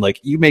on, and like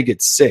you may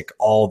get sick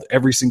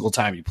every single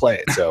time you play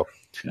it. So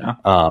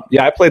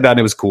I played that and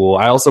it was cool.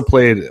 I also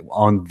played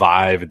on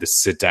Vive, the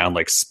sit down,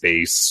 like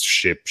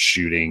spaceship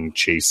shooting,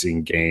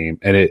 chasing game.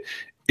 And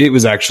it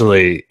was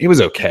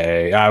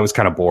okay. I was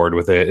kind of bored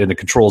with it, and the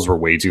controls were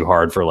way too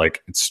hard for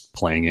like it's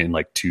playing it in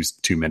like two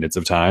minutes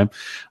of time.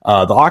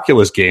 The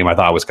Oculus game I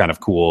thought was kind of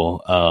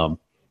cool.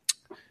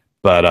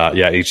 But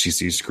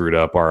HTC screwed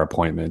up our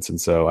appointments, and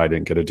so I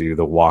didn't get to do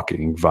the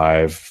walking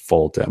Vive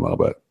full demo.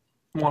 But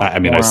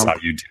I saw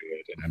you do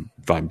it, and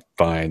I'm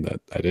fine that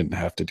I didn't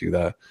have to do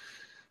that.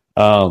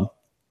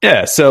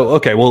 So,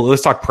 okay, well,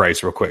 let's talk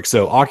price real quick.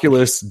 So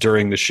Oculus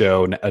during the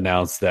show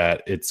announced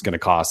that it's going to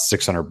cost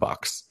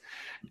 $600.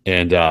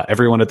 And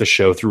everyone at the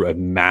show threw a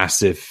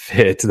massive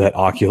fit that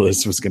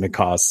Oculus was going to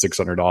cost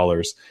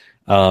 $600.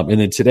 And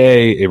then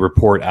today, a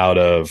report out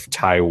of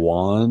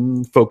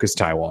Taiwan, Focus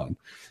Taiwan,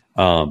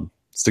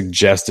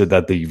 suggested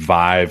that the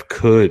Vive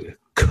could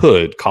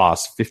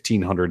cost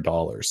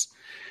 $1,500.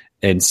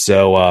 And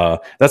so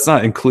that's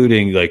not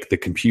including like the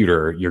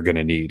computer you're going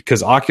to need,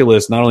 because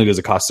Oculus, not only does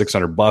it cost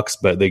 $600,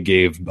 but they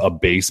gave a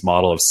base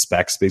model of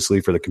specs basically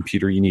for the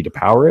computer you need to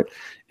power it.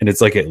 And it's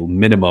like at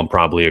minimum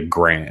probably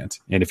 $1,000.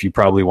 And if you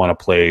probably want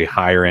to play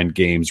higher end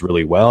games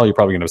really well, you're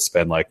probably going to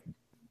spend like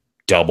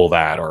double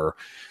that, or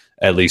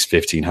at least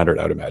 $1,500,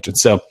 I would imagine.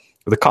 So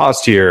the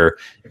cost here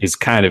is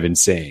kind of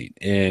insane.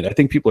 And I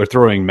think people are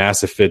throwing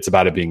massive fits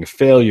about it being a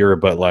failure,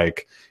 but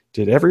like,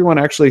 did everyone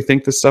actually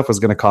think this stuff was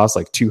going to cost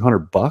like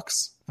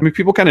 $200? I mean,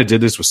 people kind of did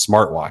this with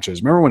smartwatches.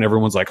 Remember when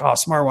everyone's like, oh,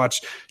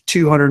 smartwatch,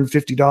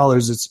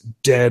 $250, it's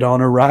dead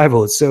on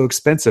arrival, it's so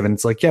expensive. And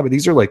it's like, yeah, but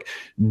these are like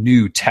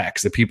new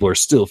techs that people are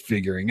still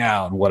figuring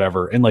out and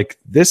whatever. And like,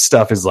 this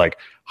stuff is like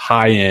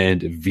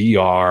high-end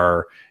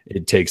VR.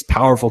 It takes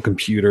powerful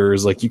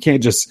computers. Like, you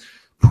can't just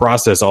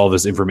process all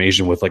this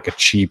information with like a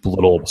cheap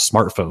little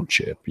smartphone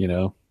chip,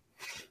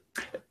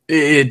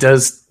 It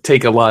does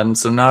take a lot, and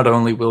so not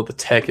only will the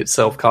tech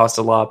itself cost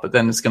a lot, but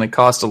then it's going to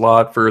cost a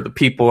lot for the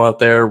people out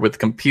there with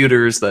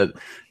computers that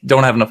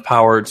don't have enough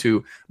power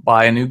to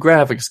buy a new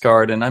graphics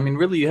card. And I mean,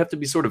 really, you have to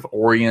be sort of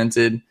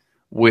oriented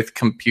with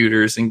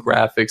computers and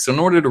graphics. So in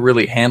order to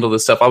really handle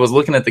this stuff, I was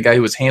looking at the guy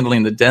who was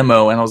handling the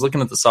demo, and I was looking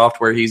at the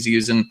software he's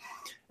using.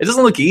 It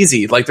doesn't look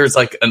easy. Like, there's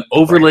like an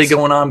overlay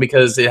going on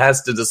because it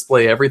has to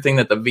display everything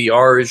that the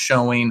VR is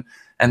showing,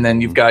 and then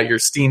you've got your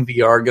Steam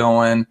VR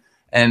going,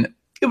 and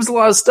it was a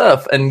lot of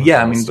stuff. And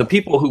yeah, I mean, the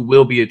people who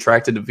will be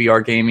attracted to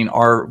VR gaming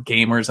are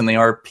gamers, and they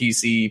are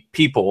PC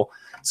people.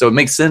 So it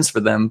makes sense for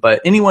them.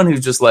 But anyone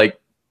who's just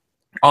like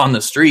on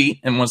the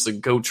street and wants to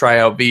go try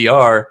out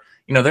VR,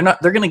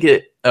 they're going to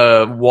get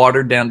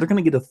watered down. They're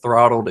going to get a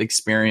throttled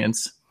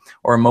experience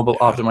or a mobile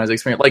optimized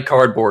experience like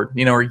Cardboard,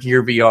 or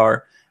Gear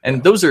VR.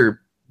 And those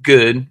are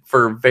good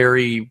for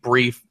very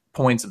brief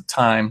points of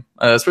time,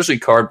 especially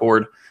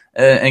Cardboard.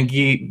 And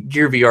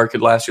Gear VR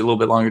could last you a little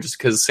bit longer just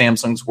because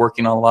Samsung's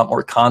working on a lot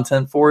more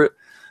content for it.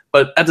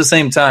 But at the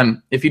same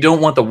time, if you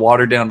don't want the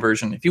watered down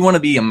version, if you want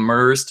to be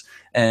immersed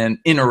and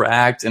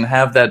interact and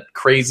have that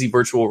crazy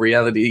virtual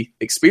reality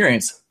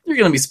experience, you're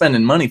going to be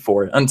spending money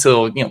for it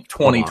until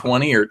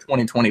 2020 or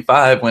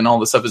 2025 when all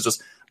this stuff is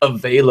just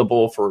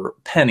available for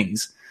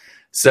pennies.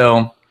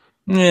 So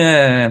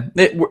yeah,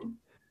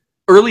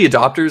 early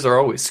adopters are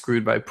always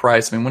screwed by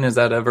price. I mean, when has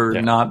that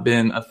ever not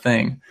been a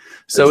thing?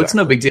 So It's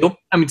no big deal.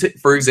 I mean,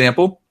 for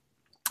example,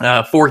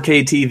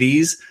 4K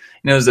TVs,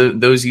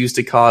 those used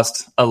to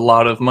cost a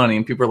lot of money,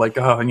 and people are like,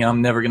 oh,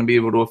 I'm never going to be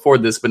able to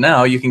afford this. But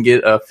now you can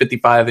get a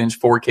 55-inch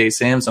 4K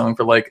Samsung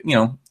for like,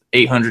 $800,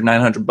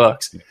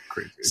 $900. Yeah,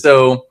 crazy.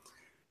 So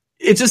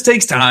it just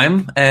takes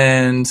time,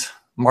 and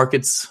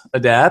markets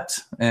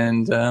adapt,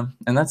 and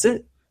that's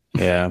it.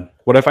 Yeah.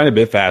 What I find a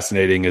bit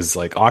fascinating is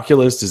like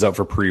Oculus is up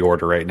for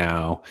pre-order right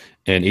now,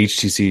 and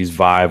HTC's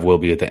Vive will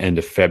be at the end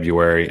of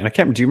February. And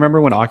do you remember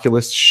when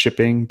Oculus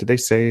shipping? Did they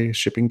say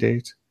shipping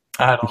date?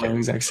 I don't know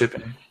exact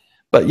shipping.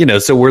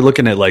 But, so we're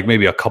looking at like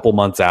maybe a couple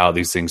months out,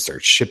 these things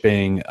start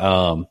shipping.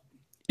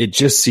 It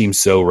just seems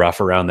so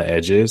rough around the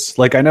edges.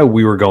 Like, I know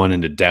we were going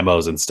into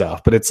demos and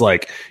stuff, but it's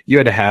like you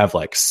had to have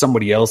like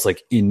somebody else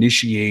like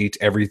initiate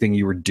everything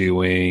you were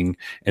doing,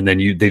 and then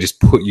they just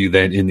put you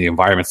then in the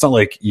environment. It's not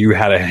like you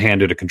had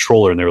handed a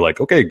controller and they were like,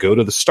 okay, go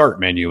to the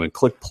start menu and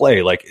click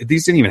play. Like,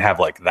 these didn't even have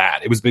like that.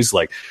 It was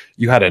basically like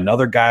you had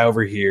another guy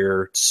over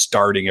here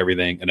starting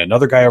everything and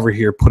another guy over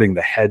here putting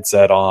the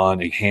headset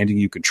on and handing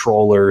you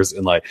controllers,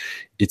 and like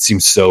it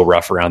seems so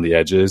rough around the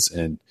edges.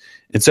 And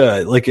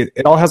so like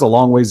it all has a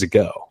long ways to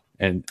go,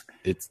 and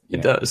it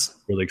does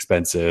really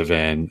expensive.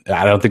 And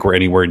I don't think we're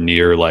anywhere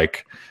near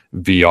like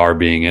VR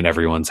being in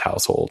everyone's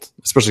household,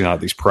 especially not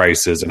at these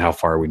prices and how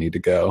far we need to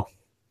go.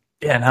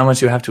 Yeah. And how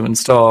much you have to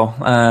install.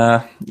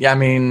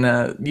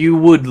 You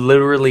would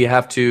literally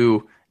have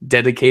to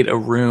dedicate a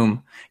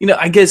room,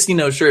 I guess,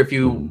 sure. If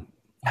you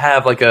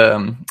have like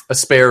a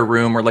spare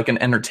room or like an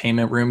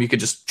entertainment room, you could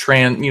just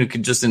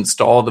could just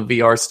install the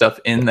VR stuff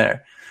in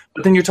there.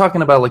 But then you're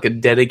talking about like a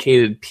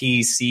dedicated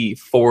PC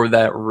for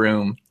that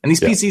room. And these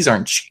PCs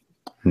aren't cheap.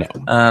 No.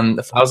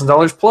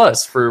 $1,000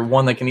 plus for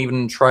one that can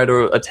even try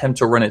to attempt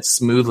to run it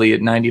smoothly at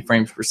 90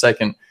 frames per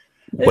second.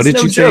 What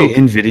did you say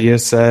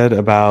NVIDIA said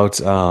about,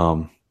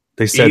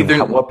 they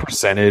said what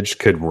percentage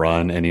could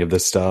run any of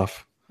this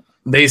stuff?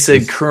 They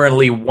said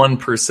currently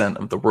 1%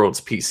 of the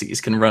world's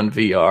PCs can run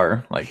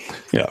VR.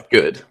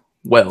 Good.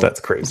 Well.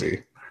 That's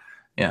crazy.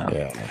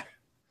 Yeah.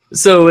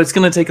 So it's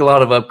going to take a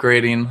lot of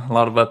upgrading, a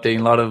lot of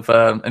updating, a lot of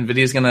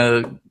NVIDIA's going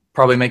to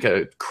probably make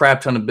a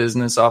crap ton of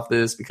business off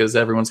this because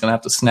everyone's going to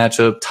have to snatch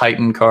up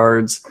Titan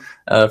cards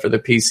for their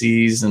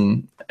PCs,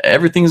 and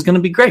everything's going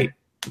to be great.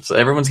 So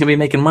everyone's going to be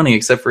making money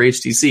except for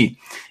HTC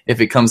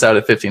if it comes out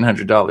at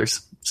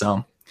 $1,500.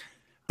 So,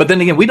 but then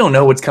again, we don't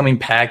know what's coming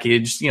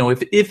packaged.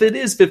 If it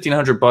is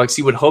 $1,500,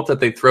 you would hope that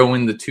they throw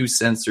in the 2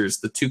 sensors,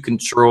 the 2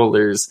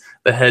 controllers,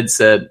 the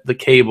headset, the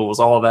cables,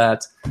 all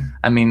that.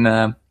 I mean,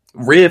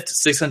 Rift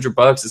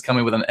 $600 is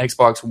coming with an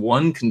Xbox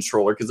One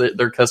controller because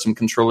their custom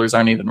controllers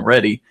aren't even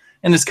ready,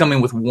 and it's coming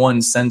with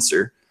 1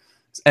 sensor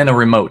and a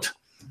remote.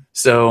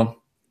 So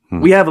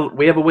we have a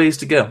ways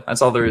to go.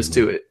 That's all there is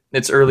to it.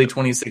 It's early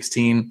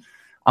 2016.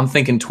 I'm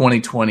thinking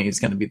 2020 is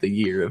going to be the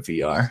year of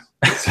VR.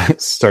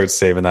 Start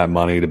saving that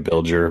money to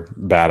build your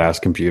badass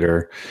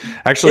computer.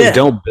 Actually,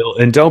 don't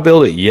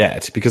build it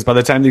yet, because by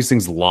the time these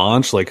things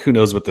launch, like who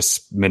knows what the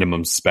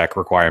minimum spec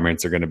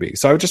requirements are going to be.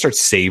 So I would just start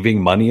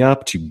saving money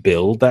up to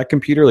build that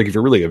computer. Like if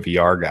you're really a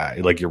VR guy,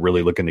 like you're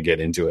really looking to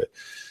get into it.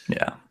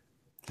 Yeah.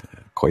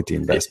 Quite the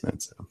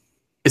investment.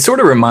 It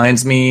sort of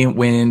reminds me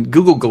when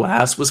Google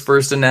Glass was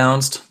first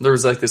announced. There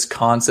was like this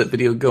concept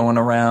video going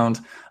around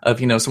of,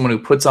 someone who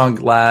puts on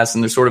glass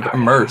and they're sort of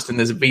immersed in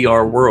this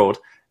VR world.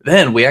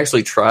 Then we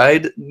actually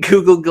tried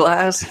Google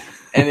Glass,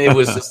 and it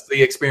was just,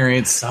 the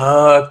experience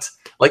sucked.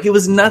 Like it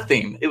was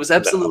nothing. It was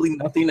absolutely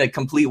nothing, a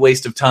complete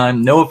waste of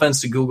time. No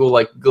offense to Google.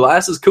 Like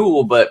Glass is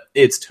cool, but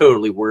it's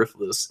totally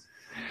worthless.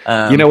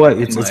 You know what?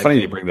 It's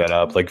funny you bring that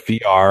up. Like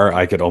VR,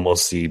 I could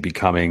almost see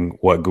becoming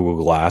what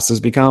Google Glass has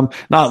become.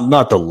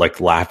 Not the like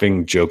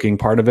laughing, joking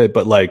part of it,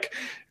 but like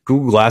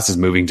Google Glass is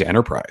moving to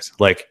enterprise.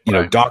 Like,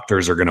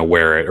 doctors are going to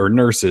wear it, or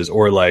nurses,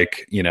 or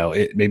like,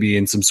 it maybe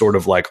in some sort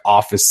of like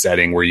office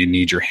setting where you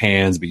need your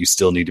hands, but you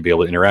still need to be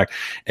able to interact.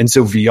 And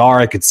so VR,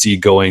 I could see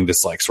going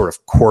this like sort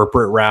of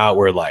corporate route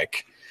where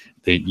like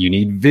you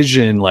need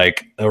vision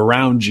like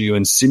around you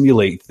and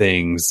simulate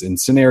things and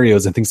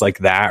scenarios and things like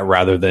that,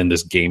 rather than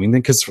this gaming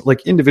thing. Because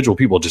like individual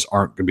people just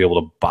aren't going to be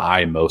able to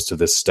buy most of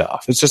this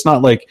stuff. It's just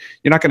not like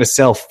you're not going to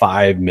sell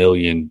 5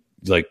 million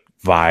like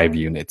Vive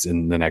units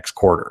in the next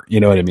quarter. You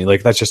know what I mean?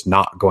 Like that's just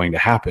not going to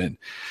happen.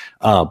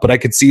 But I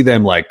could see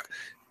them like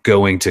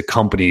going to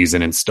companies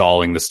and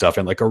installing the stuff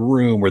in like a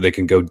room where they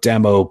can go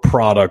demo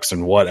products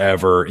and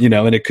whatever,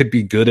 and it could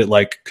be good at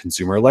like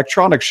consumer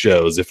electronics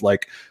shows. If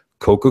like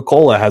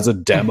Coca-Cola has a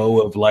demo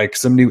of like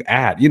some new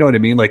ad, you know what I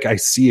mean? Like I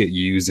see it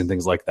used in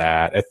things like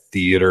that at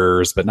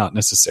theaters, but not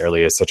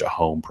necessarily as such a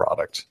home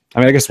product. I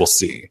mean, I guess we'll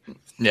see.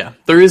 Yeah,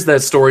 there is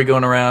that story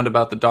going around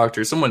about the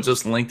doctor. Someone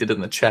just linked it in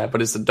the chat,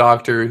 but it's the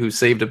doctor who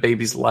saved a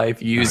baby's life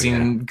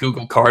using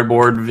Google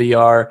Cardboard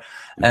VR.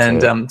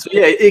 And so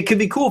yeah, it could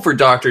be cool for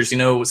doctors,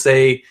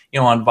 say,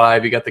 on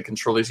Vive, you got the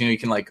controllers, you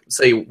can like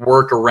say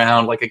work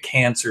around like a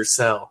cancer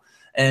cell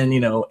and,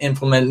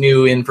 implement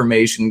new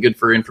information, good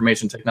for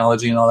information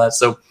technology and all that.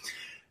 So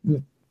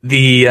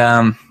the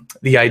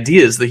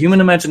idea is the human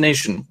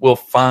imagination will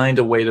find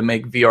a way to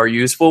make VR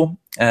useful.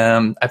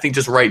 I think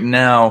just right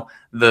now,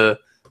 the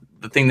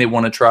thing they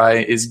want to try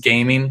is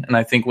gaming. And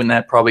I think when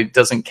that probably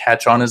doesn't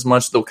catch on as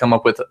much, they'll come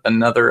up with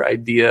another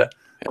idea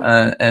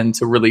and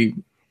to really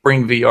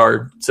bring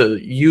VR to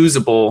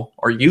usable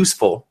or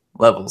useful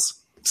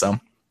levels. So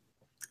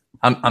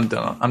I'm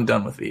done. I'm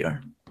done with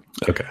VR.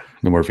 Okay.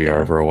 No more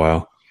VR for a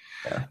while.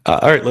 Yeah.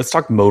 All right. Let's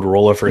talk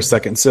Motorola for a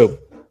second. So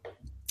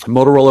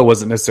Motorola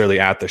wasn't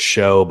necessarily at the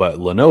show, but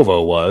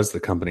Lenovo was,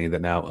 the company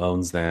that now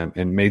owns them,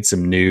 and made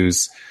some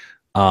news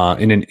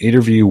in an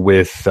interview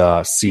with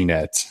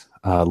CNET.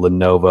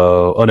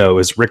 Lenovo. Oh no, it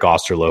was Rick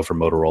Osterloh from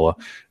Motorola.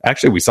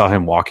 Actually, we saw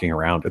him walking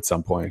around at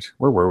some point.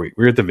 Where were we?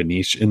 We were at the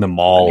Venetian, in the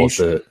mall,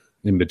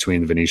 in between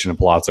the Venetian and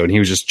Palazzo, and he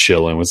was just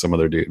chilling with some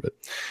other dude, but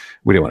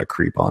we didn't want to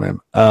creep on him.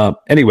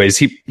 Anyways,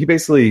 he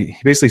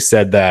basically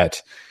said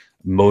that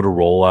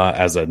Motorola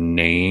as a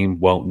name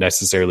won't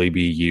necessarily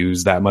be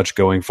used that much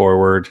going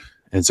forward,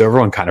 and so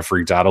everyone kind of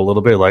freaked out a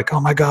little bit, like, "Oh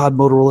my God,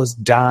 Motorola's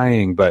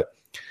dying!" But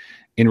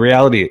in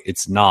reality,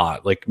 it's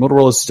not. Like,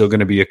 Motorola is still going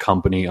to be a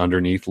company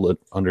underneath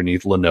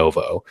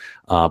Lenovo,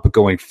 but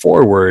going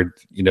forward,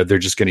 they're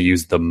just going to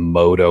use the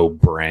Moto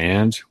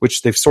brand,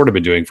 which they've sort of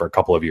been doing for a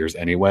couple of years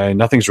anyway.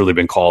 Nothing's really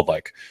been called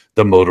like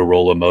the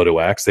Motorola Moto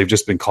X. They've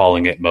just been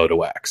calling it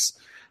Moto X.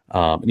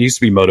 It used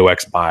to be Moto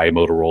X by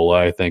Motorola.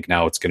 I think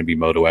now it's going to be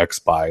Moto X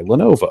by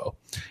Lenovo.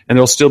 And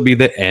there'll still be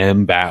the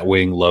M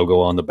Batwing logo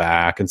on the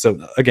back. And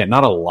so, again,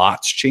 not a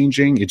lot's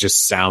changing. It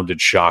just sounded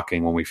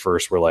shocking when we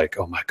first were like,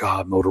 oh my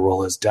God,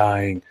 Motorola is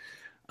dying.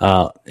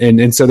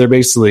 And so they're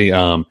basically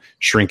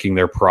shrinking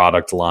their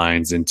product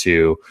lines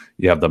into,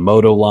 you have the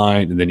Moto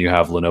line, and then you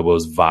have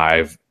Lenovo's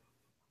Vive.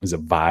 Is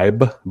it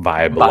Vibe?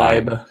 Vibe.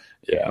 Line.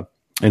 Yeah.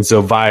 And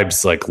so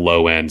Vibe's like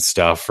low-end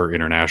stuff for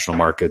international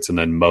markets, and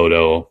then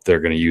Moto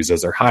they're going to use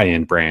as their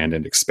high-end brand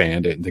and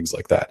expand it and things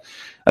like that.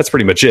 That's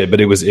pretty much it.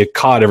 But it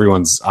caught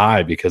everyone's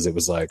eye because it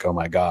was like, oh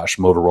my gosh,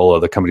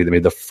 Motorola, the company that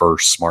made the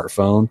first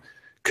smartphone,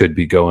 could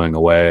be going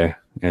away.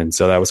 And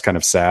so that was kind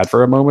of sad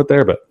for a moment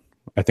there, but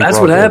I think that's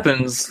what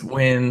happens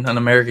when an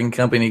American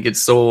company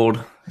gets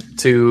sold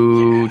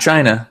to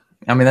China.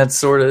 I mean, that's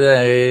sort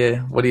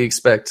of what do you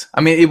expect?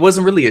 I mean, it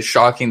wasn't really a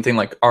shocking thing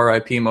like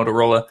RIP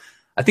Motorola.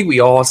 I think we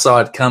all saw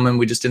it coming.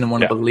 We just didn't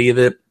want to believe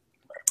it.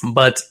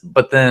 But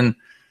then,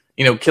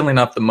 killing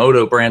off the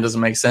Moto brand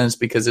doesn't make sense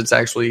because it's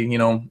actually,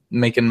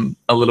 making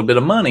a little bit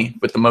of money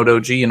with the Moto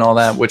G and all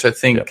that, which I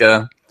think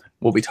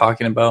we'll be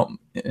talking about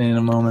in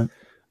a moment.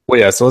 Well,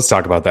 yeah, so let's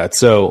talk about that.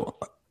 So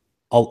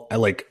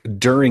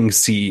during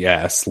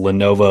CES,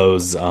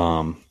 Lenovo's,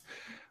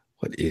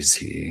 what is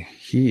he?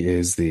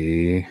 He's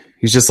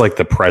just like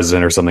the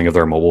president or something of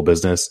their mobile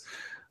business.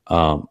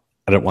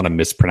 I don't want to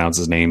mispronounce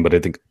his name, but I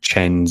think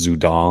Chen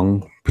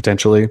Zudong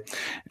potentially.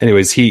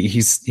 Anyways,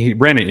 he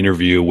ran an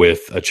interview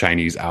with a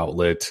Chinese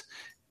outlet,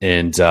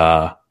 and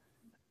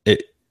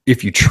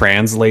if you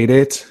translate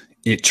it,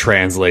 it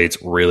translates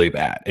really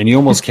bad, and you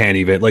almost can't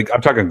even, like,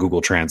 I'm talking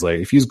Google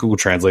Translate. If you use Google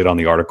Translate on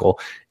the article,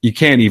 you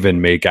can't even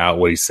make out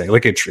what he's saying.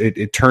 Like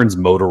it turns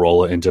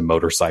Motorola into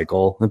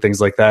motorcycle and things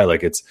like that.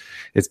 Like it's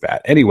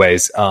bad.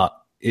 Anyways,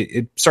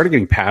 it started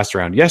getting passed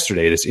around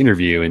yesterday, this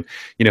interview. And,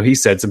 he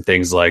said some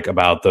things like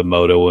about the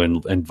Moto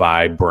and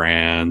Vibe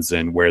brands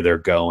and where they're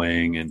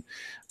going.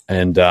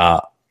 And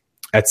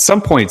at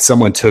some point,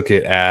 someone took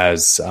it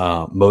as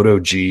Moto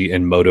G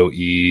and Moto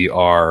E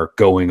are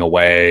going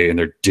away and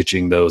they're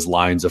ditching those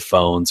lines of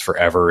phones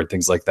forever and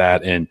things like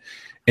that. And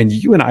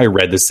you and I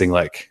read this thing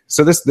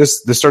so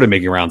this started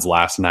making rounds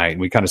last night, and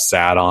we kind of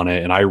sat on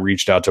it. And I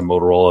reached out to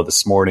Motorola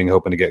this morning,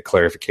 hoping to get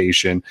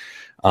clarification.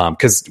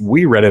 Because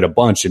we read it a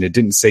bunch, and it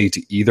didn't say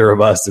to either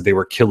of us that they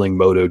were killing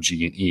Moto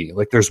G and E.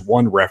 Like, there's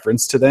one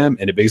reference to them,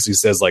 and it basically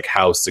says like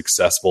how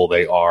successful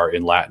they are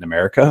in Latin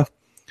America.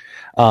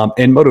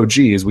 And Moto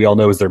G, as we all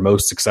know, is their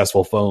most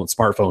successful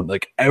smartphone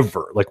like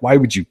ever. Like, why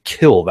would you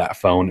kill that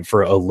phone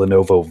for a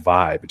Lenovo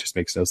Vibe? It just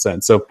makes no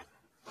sense. So,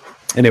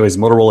 anyways,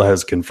 Motorola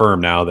has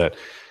confirmed now that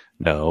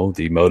no,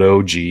 the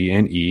Moto G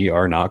and E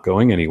are not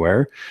going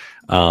anywhere.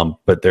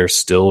 But they're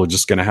still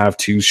just going to have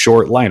two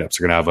short lineups.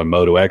 They're going to have a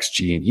Moto X,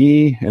 G, and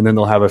E, and then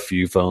they'll have a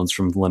few phones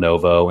from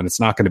Lenovo. And it's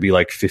not going to be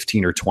like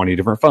 15 or 20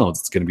 different phones.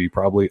 It's going to be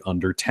probably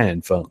under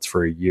 10 phones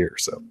for a year.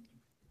 So,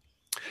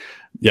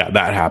 yeah,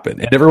 that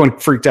happened. And everyone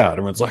freaked out.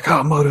 Everyone's like,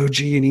 oh, Moto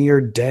G and E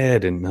are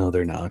dead. And no,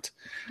 they're not.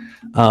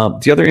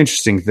 The other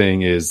interesting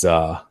thing is,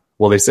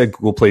 they said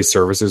Google Play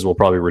services will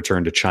probably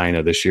return to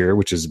China this year,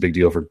 which is a big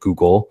deal for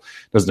Google.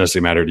 Doesn't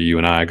necessarily matter to you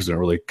and I because we don't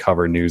really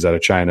cover news out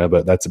of China,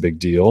 but that's a big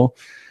deal.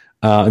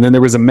 And then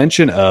there was a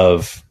mention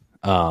of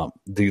the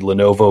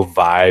Lenovo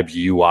Vibe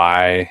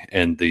UI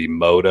and the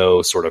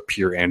Moto sort of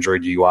pure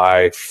Android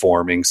UI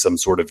forming some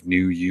sort of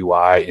new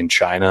UI in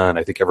China. And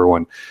I think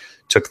everyone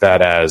took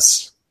that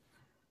as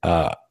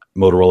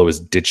Motorola was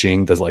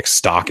ditching the like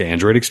stock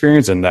Android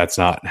experience, and that's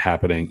not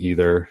happening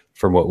either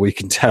from what we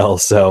can tell.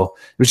 So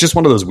it was just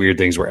one of those weird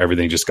things where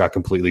everything just got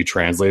completely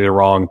translated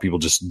wrong. People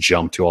just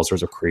jumped to all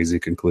sorts of crazy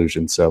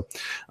conclusions. So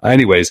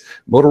anyways,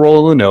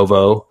 Motorola,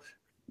 Lenovo,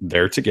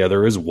 they're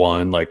together as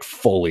one, like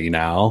fully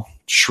now,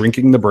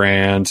 shrinking the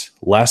brand,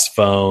 less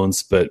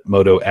phones, but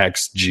Moto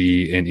X,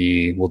 G, and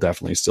E will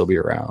definitely still be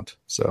around.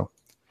 So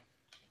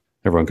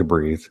everyone could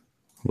breathe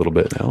a little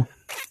bit now.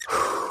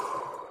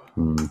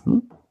 Mm-hmm.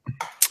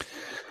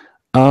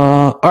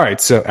 All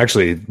right. So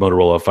actually,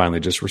 Motorola finally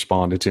just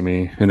responded to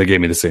me, and they gave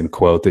me the same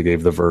quote they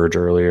gave The Verge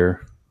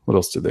earlier. What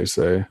else did they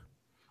say?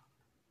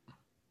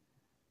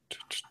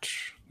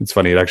 It's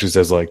funny. It actually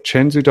says like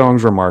Chen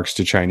Zudong's remarks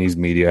to Chinese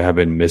media have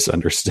been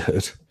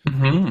misunderstood.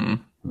 Mm-hmm.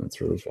 That's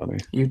really funny.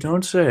 You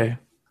don't say.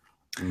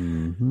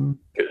 Mm-hmm.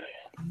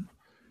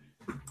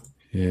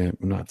 Yeah,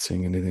 I'm not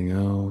seeing anything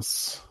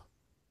else.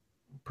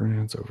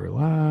 Brands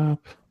overlap.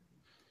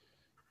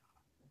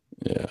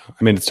 Yeah,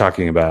 I mean, it's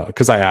talking about,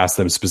 because I asked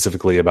them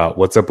specifically about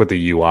what's up with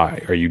the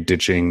UI. Are you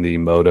ditching the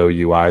Moto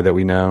UI that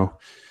we know?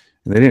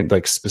 And they didn't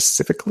like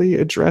specifically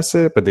address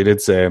it, but they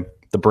did say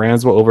the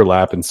brands will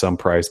overlap in some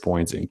price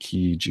points in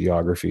key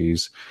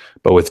geographies,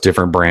 but with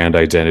different brand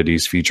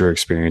identities, feature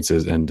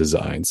experiences, and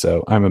design.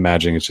 So I'm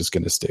imagining it's just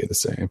going to stay the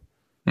same.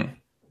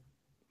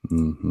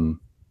 Mm-hmm.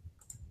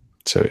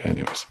 So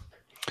anyways.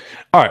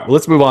 All right, well,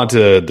 let's move on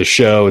to the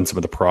show and some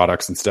of the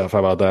products and stuff. How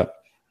about that?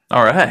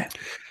 All right.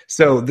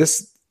 So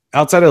this,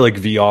 outside of like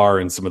VR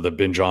and some of the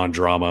Binge On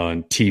drama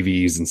and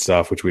TVs and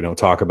stuff, which we don't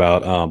talk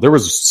about, there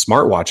was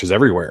smartwatches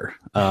everywhere.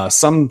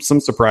 Some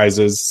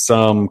surprises,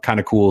 some kind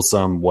of cool,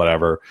 some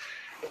whatever.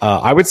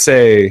 I would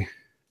say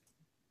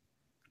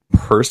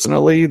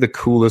personally, the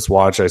coolest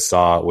watch I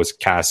saw was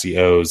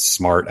Casio's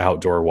Smart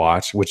Outdoor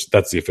Watch, which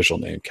that's the official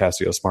name,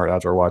 Casio Smart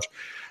Outdoor Watch.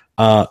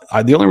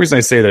 The only reason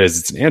I say that is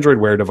it's an Android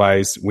Wear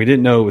device. We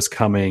didn't know it was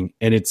coming,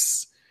 and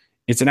it's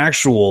an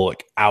actual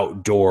like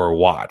outdoor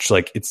watch.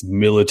 Like it's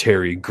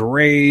military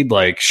grade,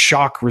 like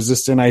shock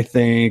resistant, I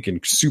think,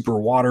 and super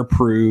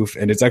waterproof.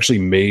 And it's actually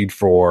made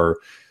for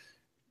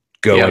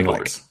going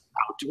like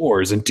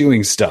outdoors and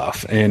doing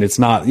stuff. And it's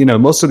not,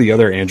 most of the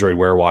other Android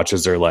Wear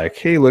watches are like,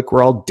 hey, look,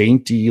 we're all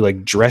dainty,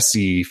 like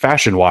dressy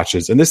fashion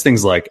watches. And this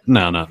thing's like,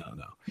 no.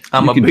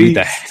 You can beat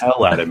the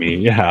hell out of me.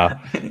 Yeah.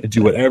 And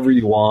do whatever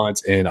you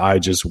want. And I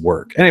just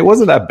work. And it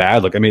wasn't that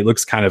bad. Like, I mean, it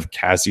looks kind of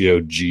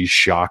Casio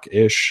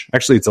G-Shock-ish.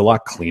 Actually, it's a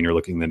lot cleaner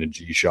looking than a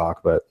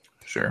G-Shock, but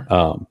sure.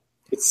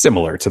 It's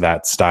similar to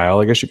that style,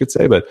 I guess you could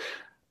say. But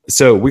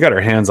so we got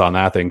our hands on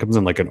that thing. It comes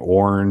in like an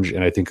orange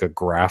and I think a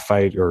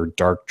graphite or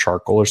dark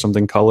charcoal or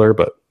something color,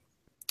 but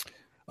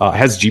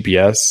has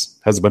GPS,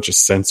 has a bunch of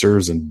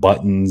sensors and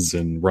buttons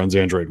and runs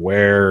Android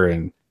Wear.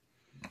 And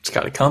it's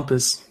got a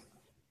compass.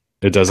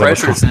 It does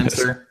pressure have a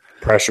sensor.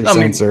 Pressure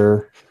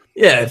sensor.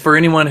 Yeah, for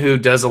anyone who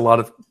does a lot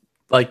of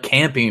like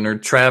camping or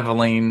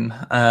traveling,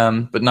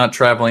 but not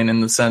traveling in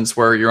the sense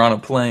where you're on a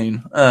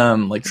plane,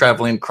 like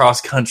traveling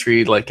cross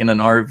country, like in an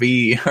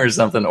RV or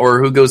something, or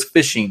who goes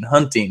fishing,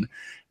 hunting,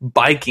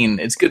 biking.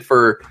 It's good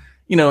for,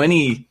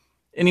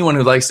 anyone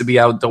who likes to be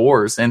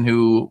outdoors and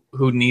who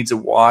needs a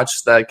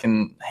watch that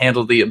can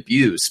handle the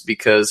abuse,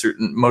 because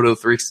Moto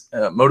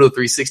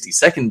 360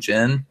 second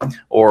gen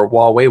or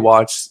Huawei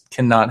watch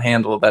cannot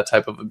handle that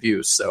type of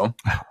abuse. So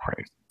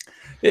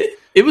right.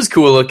 It was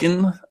cool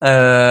looking.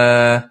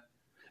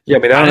 Yeah, I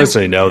mean, I don't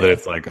necessarily know that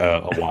it's like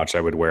a watch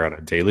I would wear on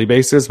a daily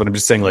basis, but I'm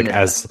just saying, like,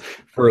 as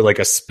for like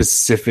a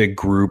specific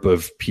group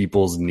of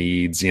people's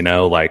needs,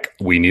 like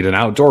we need an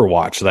outdoor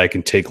watch that I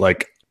can take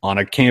like on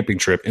a camping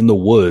trip in the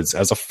woods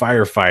as a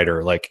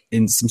firefighter, like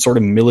in some sort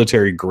of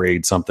military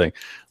grade something.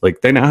 Like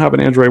they now have an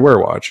Android Wear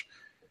watch.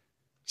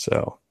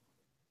 So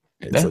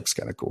it looks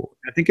kind of cool.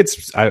 I think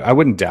I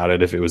wouldn't doubt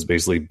it if it was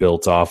basically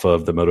built off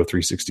of the Moto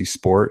 360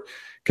 Sport,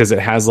 because it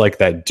has like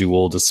that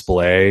dual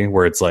display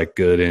where it's like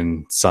good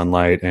in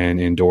sunlight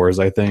and indoors,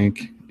 I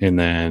think. And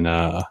then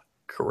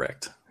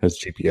correct, has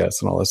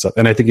GPS and all that stuff.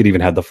 And I think it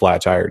even had the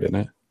flat tire,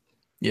 didn't it?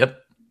 Yep.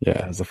 Yeah,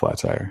 it has the flat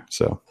tire.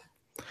 So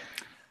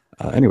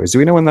anyways, do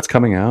we know when that's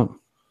coming out?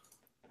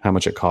 How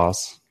much it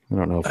costs? I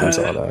don't know if we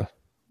saw that.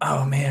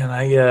 Oh man,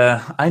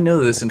 I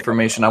know this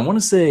information. I want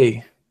to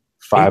say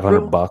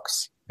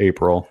 $500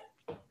 April.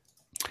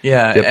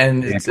 Yeah, yep.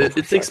 And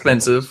it's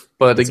expensive,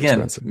 but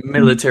again,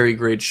 military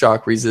grade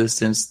shock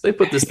resistance. They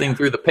put this thing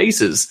through the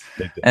paces.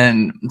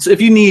 And so if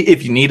you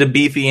need a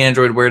beefy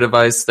Android Wear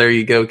device, there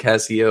you go.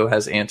 Casio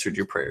has answered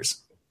your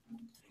prayers.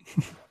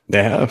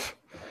 They have.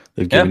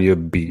 They've given you a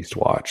beast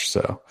watch.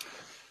 So,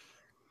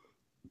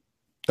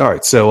 all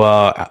right.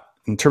 So,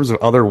 in terms of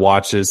other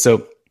watches,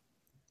 so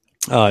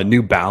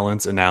New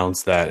Balance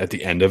announced that at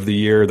the end of the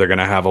year they're going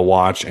to have a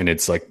watch, and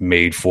it's like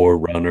made for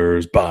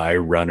runners, by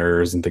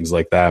runners, and things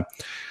like that.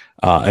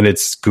 And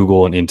it's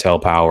Google and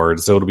Intel powered,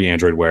 so it'll be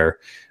Android Wear.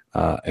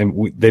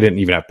 They didn't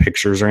even have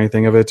pictures or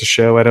anything of it to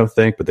show, I don't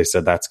think, but they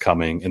said that's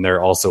coming. And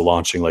they're also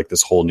launching like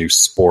this whole new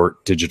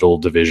sport digital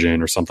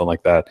division or something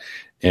like that.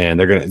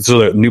 And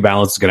the New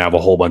Balance is going to have a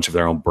whole bunch of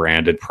their own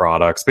branded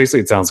products.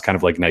 Basically, it sounds kind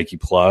of like Nike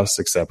Plus,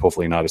 except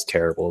hopefully not as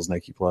terrible as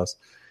Nike Plus.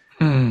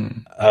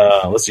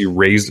 Let's see.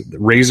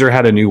 Razer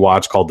had a new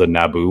watch called the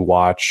Naboo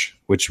watch,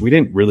 which we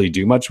didn't really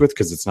do much with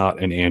because it's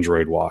not an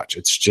Android watch.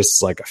 It's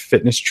just like a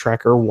fitness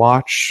tracker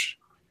watch.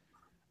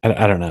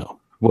 I don't know.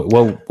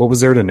 What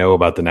was there to know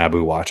about the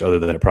Naboo watch other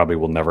than it probably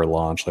will never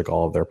launch like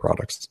all of their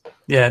products?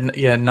 Yeah.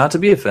 Not to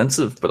be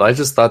offensive, but I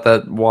just thought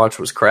that watch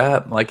was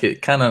crap. Like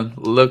it kind of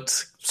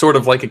looked sort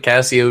of like a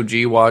Casio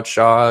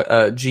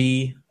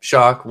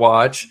G-Shock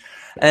watch.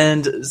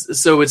 And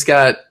so it's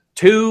got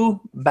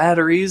 2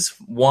 batteries,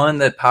 one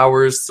that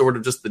powers sort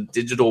of just the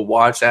digital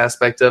watch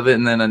aspect of it,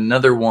 and then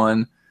another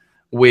one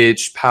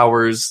which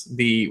powers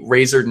the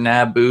Razer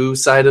Naboo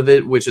side of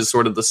it, which is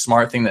sort of the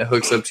smart thing that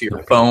hooks up to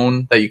your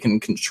phone that you can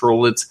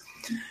control it.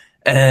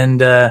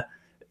 And I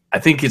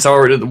think it's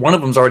already, one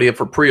of them's already up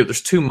for pre-order.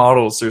 There's 2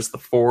 models. There's the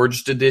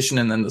Forged edition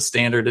and then the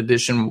standard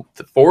edition.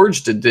 The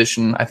Forged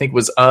edition, I think,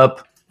 was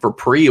up for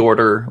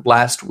pre-order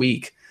last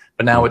week,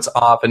 but now it's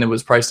off and it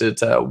was priced at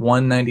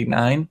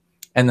 $199,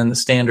 and then the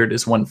standard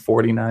is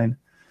 $149.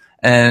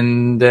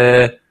 And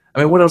I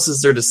mean, what else is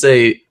there to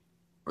say?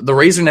 The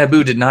Razer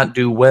Naboo did not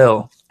do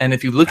well. And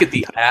if you look at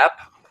the app,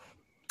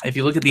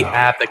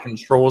 that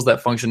controls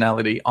that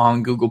functionality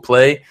on Google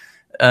Play,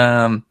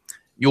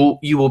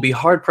 you will be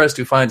hard pressed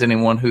to find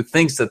anyone who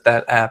thinks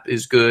that app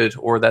is good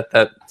or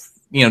that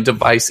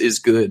device is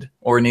good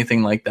or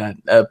anything like that.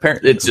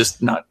 Apparently, it's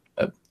just not.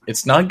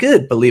 It's not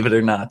good, believe it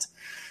or not.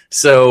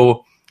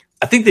 So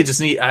I think they just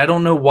need. I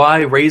don't know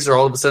why Razer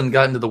all of a sudden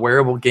got into the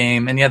wearable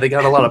game, and yeah, they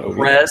got a lot of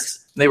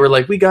press. They were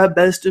like, "We got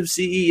best of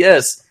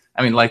CES."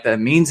 I mean, like that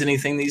means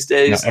anything these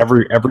days.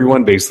 No,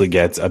 everyone basically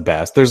gets a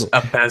best. There's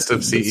a best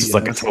of CES. It's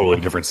like a totally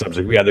different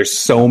subject. Yeah, there's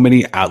so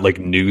many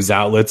news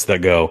outlets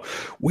that go,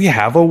 "We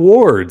have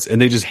awards," and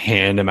they just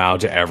hand them out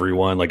to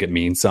everyone like it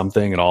means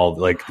something. And all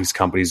like these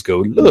companies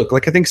go, "Look,"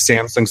 like I think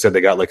Samsung said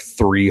they got like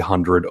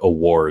 300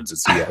 awards at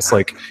CES.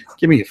 Like,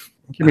 give me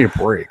a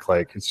break.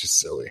 Like it's just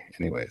silly.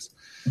 Anyways,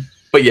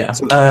 but yeah,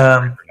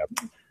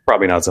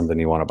 probably not something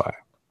you want to buy.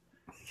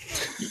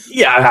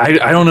 Yeah,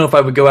 I don't know if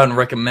I would go out and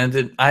recommend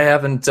it. I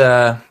haven't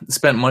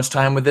spent much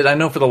time with it. I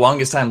know for the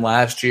longest time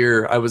last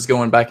year, I was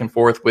going back and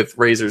forth with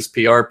Razer's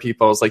PR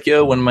people. I was like,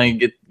 yo, when am I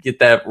get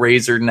that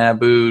Razer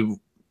Naboo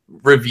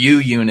review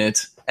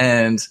unit?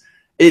 And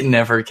it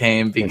never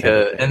came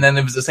and then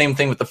it was the same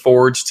thing with the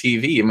Forge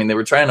TV. I mean, they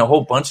were trying a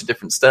whole bunch of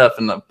different stuff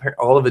and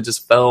all of it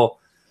just fell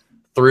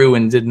through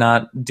and did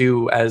not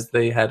do as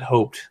they had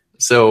hoped.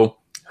 So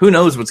who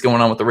knows what's going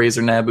on with the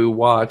Razer Naboo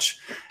watch?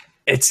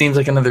 It seems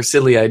like another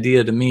silly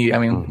idea to me. I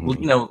mean,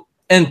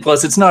 and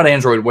plus it's not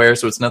Android Wear,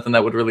 so it's nothing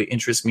that would really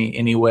interest me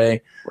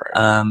anyway.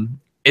 Right.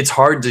 It's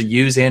hard to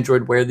use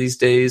Android Wear these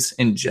days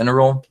in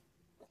general,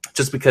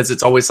 just because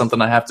it's always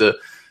something I have to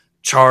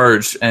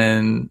charge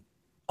and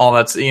all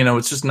that's,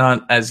 it's just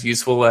not as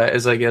useful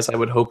as I guess I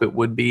would hope it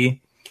would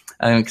be.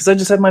 Because I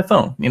just have my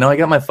phone. I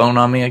got my phone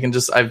on me.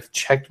 I've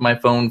checked my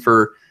phone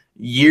for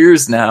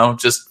years now,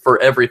 just for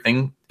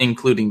everything,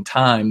 including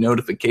time,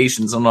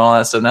 notifications, and all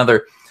that. So now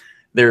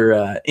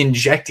they're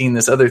injecting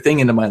this other thing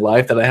into my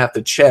life that I have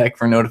to check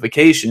for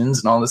notifications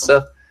and all this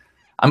stuff.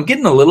 I'm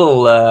getting a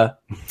little,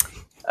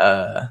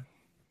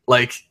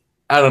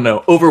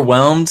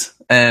 overwhelmed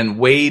and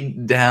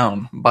weighed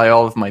down by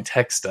all of my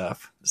tech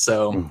stuff.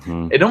 So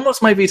it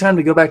almost might be time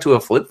to go back to a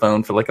flip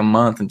phone for like a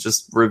month and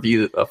just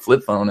review a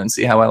flip phone and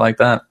see how I like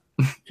that.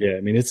 Yeah,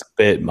 I mean, it's a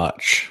bit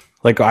much.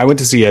 Like I went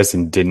to CES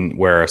and didn't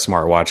wear a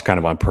smartwatch kind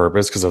of on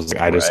purpose because I was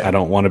like, I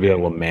don't want to be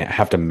able to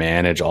have to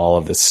manage all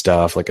of this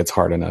stuff. Like it's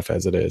hard enough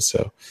as it is.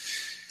 So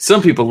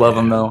some people love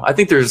them though. I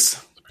think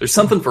there's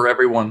something for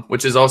everyone,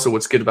 which is also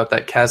what's good about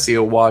that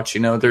Casio watch.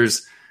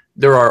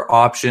 There are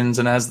options,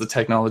 and as the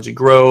technology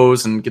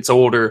grows and gets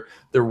older,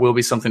 there will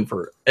be something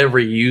for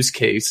every use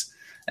case,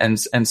 and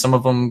some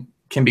of them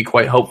can be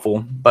quite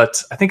helpful.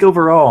 But I think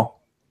overall,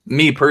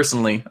 me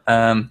personally,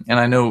 and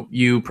I know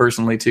you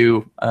personally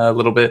too, a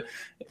little bit.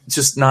 It's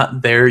just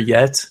not there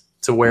yet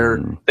to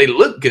where they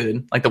look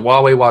good. Like the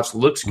Huawei watch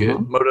looks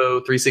good. Moto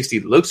 360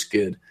 looks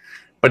good.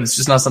 But it's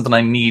just not something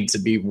I need to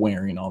be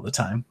wearing all the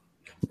time.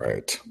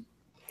 Right.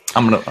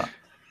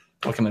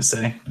 What can I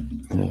say?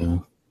 Yeah.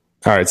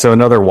 All right. So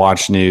another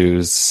watch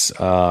news.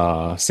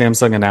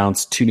 Samsung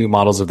announced 2 new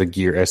models of the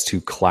Gear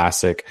S2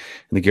 Classic.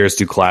 And the Gear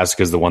S2 Classic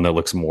is the one that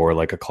looks more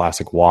like a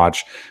classic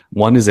watch.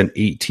 One is an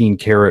 18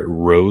 karat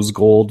rose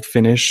gold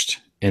finished,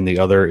 and the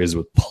other is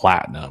with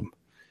platinum.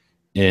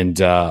 And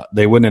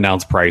they wouldn't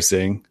announce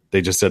pricing.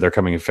 They just said they're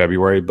coming in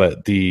February.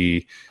 But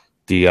the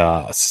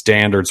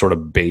standard sort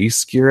of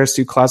base Gear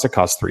S2 Classic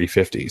costs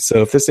 $350.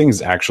 So if this thing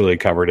is actually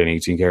covered in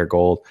 18 karat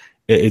gold,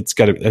 I think it's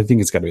got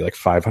to be like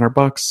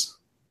 $500.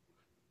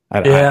 I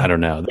don't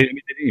know. They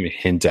didn't even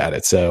hint at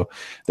it. So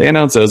they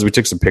announced those. We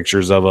took some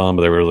pictures of them.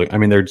 They were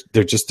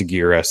they're just a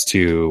Gear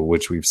S2,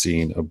 which we've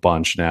seen a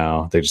bunch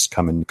now. They just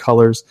come in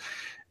colors.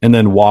 And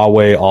then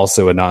Huawei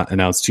also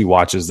announced 2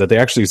 watches that they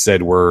actually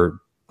said were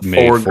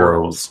made for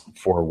girls,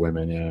 for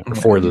women, yeah, or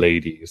for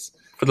ladies.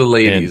 For the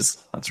ladies,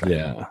 that's right.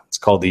 Yeah, it's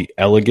called the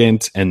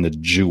Elegant and the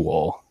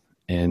Jewel,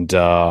 and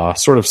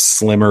sort of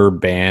slimmer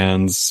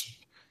bands,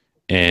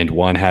 and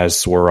one has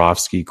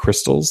Swarovski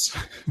crystals.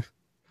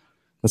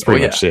 That's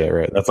pretty much it,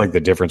 right? That's like the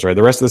difference, right?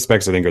 The rest of the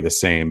specs, I think, are the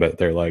same, but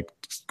they're like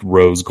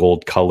rose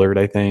gold colored,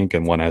 I think,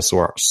 and one has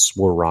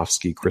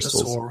Swarovski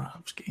crystals.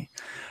 Swarovski.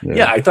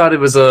 Yeah, I thought it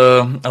was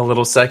a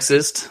little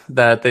sexist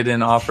that they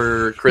didn't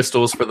offer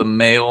crystals for the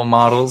male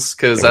models,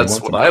 because that's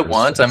what I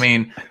want. I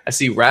mean, I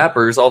see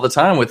rappers all the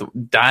time with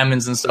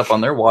diamonds and stuff on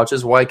their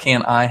watches. Why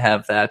can't I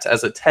have that?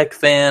 As a tech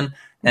fan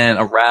and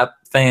a rap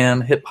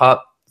fan, hip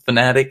hop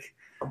fanatic,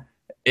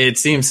 it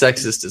seems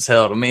sexist as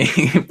hell to me,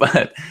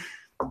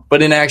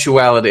 but in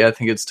actuality, I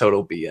think it's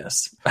total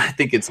BS. I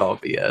think it's all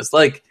BS.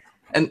 Like,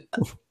 and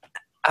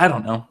I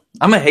don't know.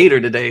 I'm a hater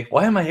today.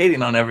 Why am I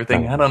hating on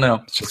everything? I don't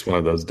know. It's just one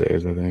of those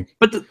days, I think.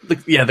 But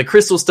the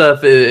crystal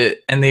stuff,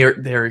 and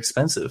they're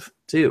expensive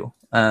too.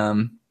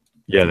 Of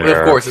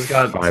course, it's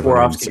got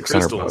Swarovski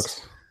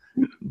crystals.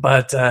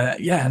 But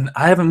and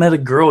I haven't met a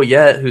girl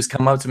yet who's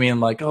come up to me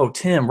and like, "Oh,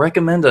 Tim,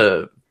 recommend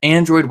a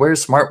Android Wear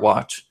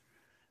smartwatch."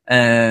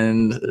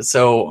 And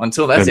so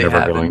until that day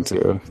happens,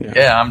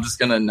 I'm just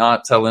gonna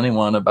not tell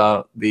anyone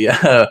about the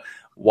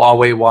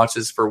Huawei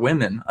watches for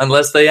women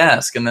unless they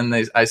ask, and then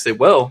I say,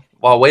 "Well,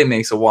 Huawei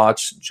makes a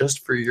watch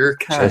just for your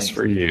kind, just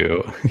for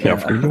you,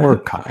 for your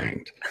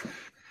kind."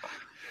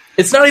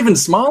 It's not even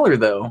smaller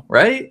though,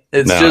 right?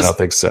 I don't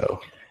think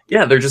so.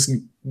 Yeah, they're just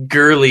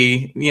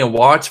girly,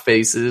 watch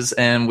faces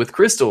and with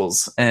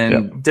crystals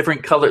and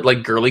different colored,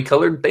 like girly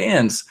colored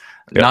bands.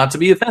 Yep. Not to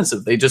be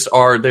offensive, they just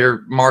are.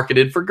 They're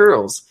marketed for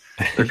girls.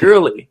 They're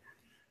girly.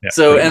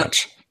 So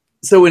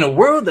in a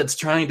world that's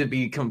trying to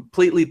be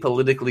completely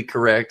politically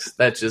correct,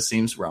 that just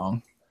seems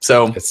wrong.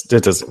 So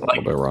it does a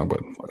little bit wrong, but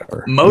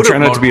whatever. I'm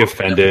trying not to be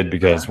offended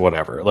because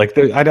whatever. Like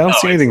I don't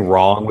see anything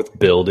wrong with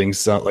building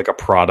like a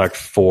product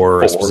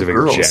for a specific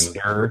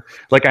gender.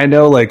 Like I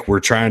know like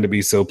we're trying to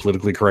be so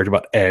politically correct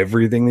about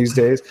everything these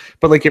days,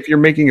 but like if you're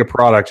making a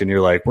product and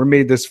you're like, we're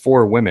made this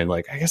for women,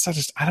 like I guess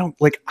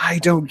I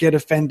don't get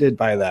offended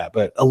by that,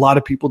 but a lot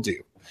of people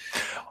do.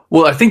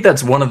 Well, I think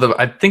that's one of the.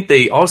 I think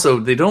they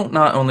don't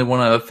not only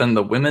want to offend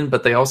the women,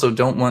 but they also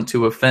don't want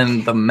to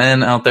offend the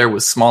men out there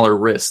with smaller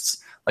wrists.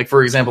 Like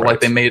for example,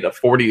 like they made a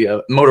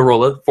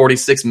Motorola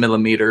 46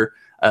 millimeter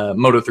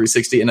Moto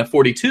 360 and a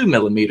 42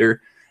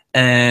 millimeter,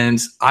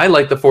 and I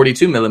like the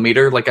 42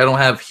 millimeter. Like I don't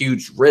have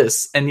huge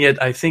wrists, and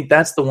yet I think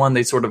that's the one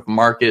they sort of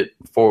market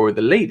for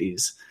the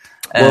ladies.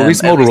 Well, at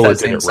least Motorola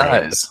did it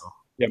right.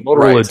 Yeah,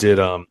 Motorola did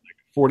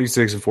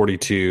 46 and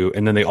 42,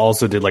 and then they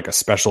also did like a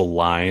special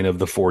line of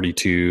the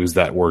 42s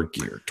that were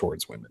geared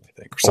towards women, I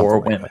think, or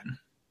women.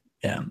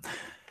 Yeah.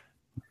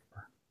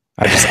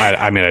 I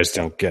just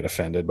don't get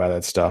offended by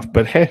that stuff.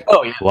 But hey,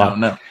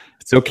 no.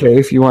 It's okay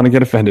if you want to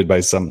get offended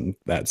by something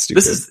that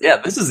stupid.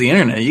 This is the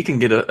internet. You can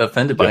get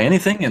offended by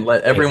anything and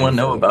let everyone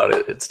know about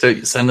it. It's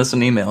to send us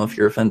an email if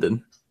you're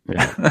offended.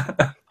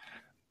 Yeah.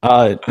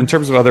 In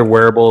terms of other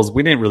wearables,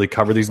 we didn't really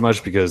cover these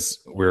much because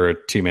we're a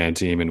 2-man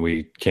team and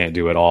we can't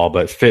do it all.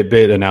 But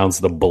Fitbit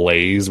announced the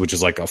Blaze, which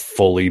is like a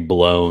fully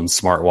blown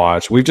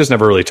smartwatch. We've just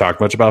never really talked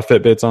much about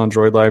Fitbits on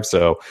Droid Life,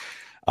 so.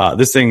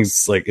 This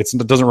thing's like it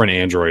doesn't run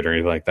Android or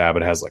anything like that,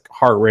 but it has like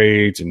heart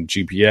rate and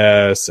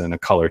GPS and a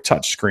color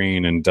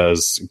touchscreen and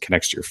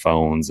connects to your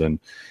phones, and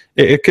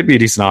it could be a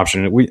decent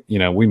option.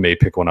 We may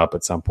pick one up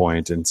at some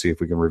point and see if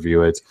we can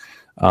review it.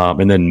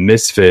 And then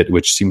Misfit,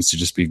 which seems to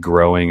just be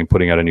growing and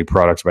putting out a new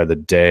product by the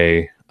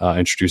day,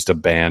 introduced a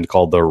band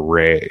called the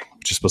Ray,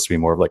 which is supposed to be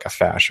more of like a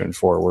fashion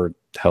forward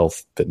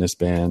health fitness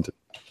band.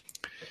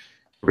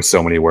 There's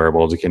so many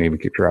wearables, you can't even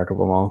keep track of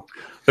them all.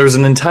 There was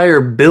an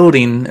entire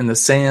building in the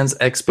Sands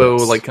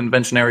Expo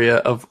convention area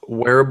of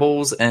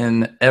wearables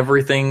and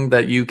everything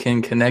that you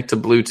can connect to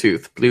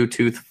Bluetooth.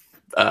 Bluetooth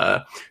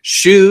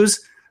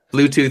shoes,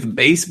 Bluetooth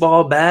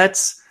baseball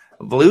bats,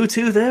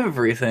 Bluetooth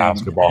everything.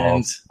 Basketball,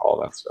 and all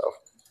that stuff.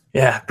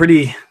 Yeah,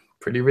 pretty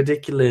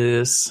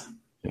ridiculous.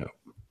 Yeah.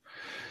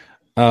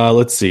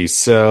 Let's see.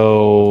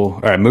 So,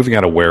 all right, moving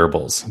out of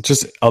wearables,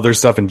 just other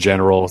stuff in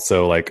general.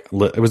 So like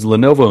it was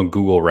Lenovo and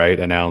Google, right,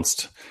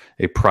 announced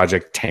a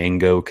Project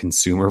Tango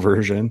consumer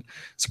version.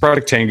 So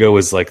Project Tango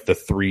is like the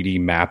 3D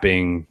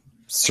mapping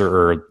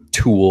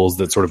tools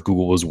that sort of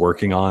Google was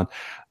working on.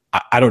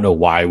 I don't know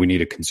why we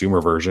need a consumer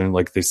version.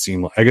 Like they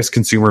seem, I guess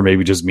consumer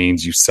maybe just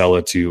means you sell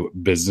it to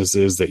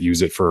businesses that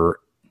use it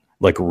for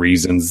like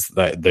reasons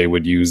that they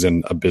would use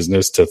in a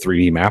business to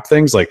 3D map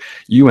things. Like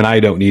you and I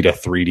don't need a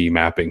 3D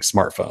mapping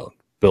smartphone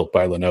built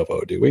by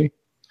Lenovo, do we?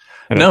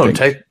 No,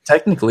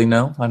 technically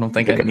no. I don't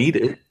think I need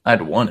it.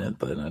 I'd want it,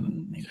 but I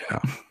don't need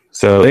it.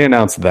 So they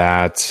announced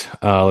that.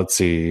 Let's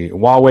see.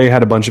 Huawei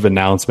had a bunch of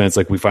announcements.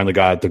 Like we finally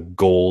got the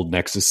gold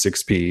Nexus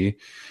 6P.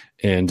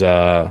 And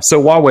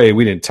so Huawei,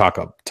 we didn't talk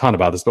a ton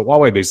about this, but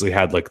Huawei basically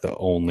had like the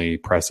only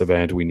press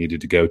event we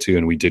needed to go to,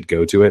 and we did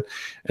go to it.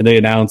 And they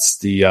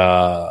announced the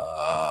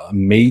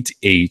Mate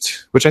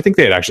 8, which I think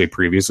they had actually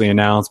previously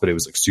announced, but it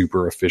was like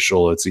super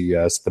official at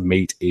CES. The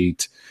Mate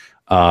 8,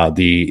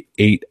 the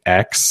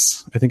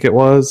 8X, I think it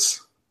was.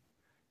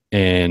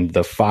 And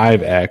the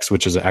 5X,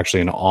 which is actually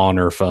an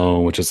Honor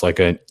phone, which is like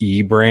an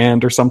E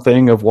brand or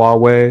something of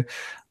Huawei.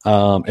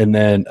 And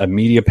then a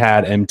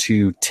MediaPad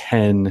M2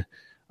 10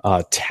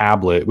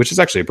 tablet, which is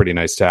actually a pretty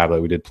nice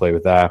tablet. We did play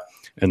with that.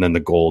 And then the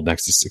gold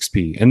Nexus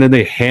 6P. And then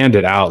they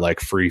handed out like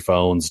free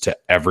phones to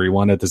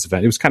everyone at this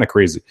event. It was kind of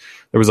crazy.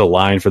 There was a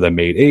line for the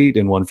Mate 8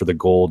 and one for the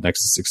gold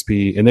Nexus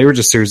 6P. And they were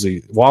just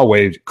seriously,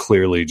 Huawei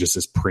clearly just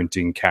is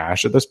printing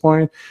cash at this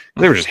point.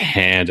 They were just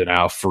handing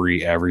out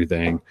free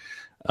everything.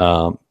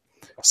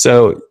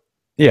 So,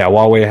 yeah,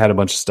 Huawei had a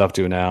bunch of stuff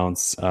to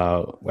announce.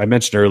 I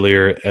mentioned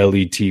earlier,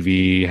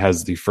 LETV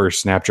has the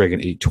first Snapdragon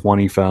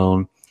 820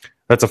 phone.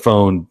 That's a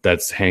phone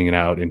that's hanging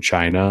out in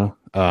China.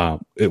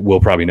 It will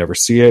probably never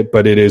see it,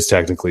 but it is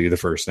technically the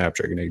first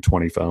Snapdragon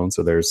 820 phone,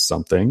 so there's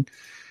something.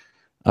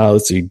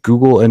 Let's see.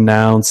 Google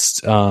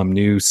announced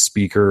new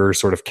speaker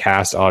sort of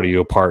cast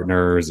audio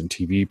partners and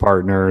TV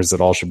partners that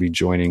all should be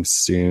joining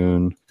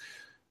soon.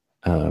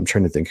 I'm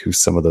trying to think who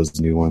some of those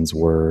new ones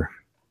were.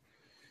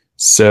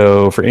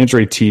 So for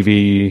Android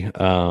TV,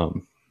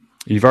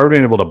 you've already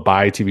been able to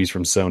buy TVs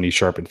from Sony,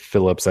 Sharp, and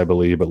Philips, I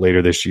believe. But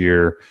later this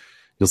year,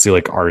 you'll see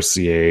like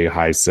RCA,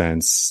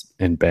 Hisense,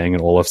 and Bang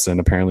 & Olufsen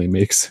apparently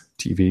makes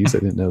TVs. I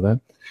didn't know that.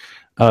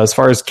 As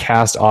far as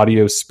cast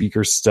audio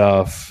speaker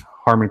stuff,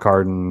 Harman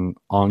Kardon,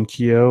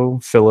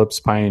 Onkyo, Philips,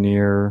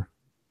 Pioneer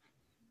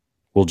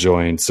will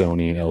join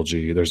Sony and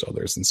LG. There's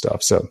others and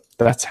stuff. So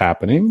that's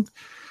happening.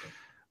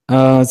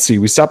 Let's see.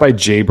 We stopped by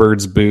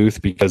Jaybird's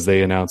booth because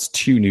they announced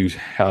two new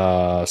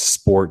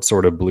sport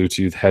sort of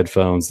Bluetooth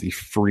headphones, the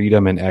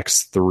Freedom and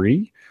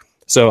X3.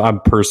 So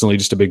I'm personally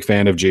just a big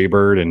fan of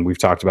Jaybird, and we've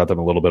talked about them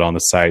a little bit on the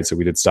site, so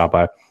we did stop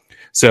by.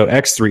 So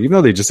X3, even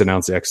though they just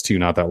announced the X2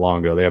 not that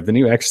long ago, they have the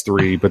new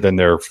X3, but then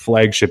their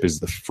flagship is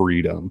the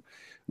Freedom,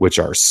 which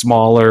are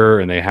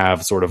smaller, and they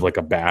have sort of like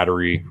a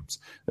battery.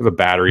 They have a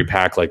battery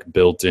pack like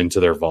built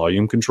into their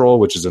volume control,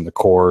 which is in the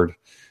cord.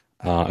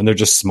 And they're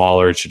just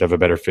smaller. It should have a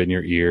better fit in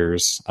your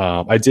ears.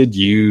 I did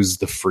use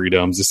the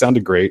Freedoms. It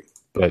sounded great,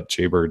 but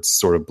Jaybird's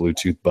sort of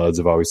Bluetooth buds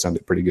have always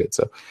sounded pretty good.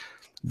 So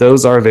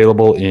those are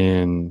available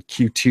in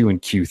Q2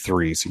 and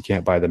Q3, so you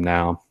can't buy them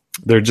now.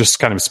 They're just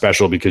kind of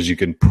special because you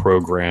can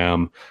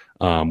program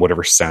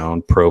whatever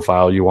sound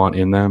profile you want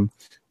in them,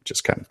 which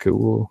is kind of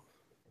cool.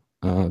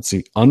 Let's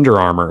see, Under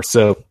Armour.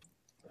 So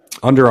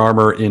Under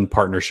Armour, in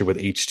partnership with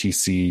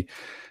HTC,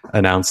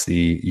 announced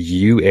the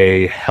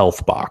UA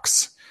Health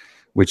Box,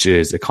 which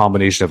is a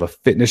combination of a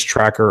fitness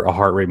tracker, a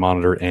heart rate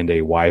monitor, and a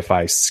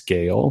Wi-Fi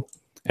scale.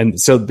 And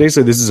so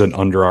basically this is an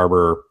Under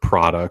Armour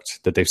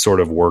product that they've sort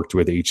of worked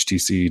with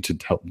HTC to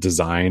help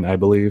design, I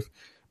believe.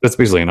 That's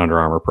basically an Under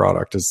Armour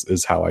product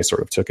is how I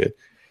sort of took it.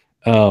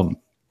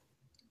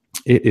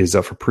 It is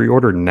up for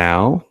pre-order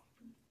now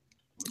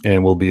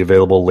and will be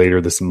available later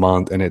this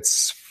month. And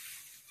it's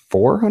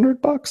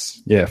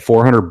 $400. Yeah,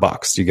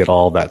 $400. You get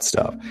all that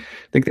stuff.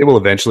 I think they will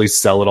eventually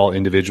sell it all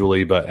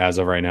individually, but as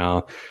of right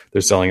now,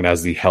 they're selling it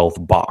as the health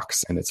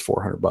box, and it's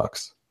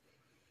 $400.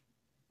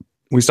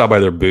 We stopped by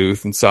their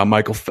booth and saw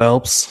Michael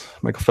Phelps.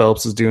 Michael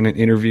Phelps is doing an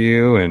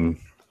interview, and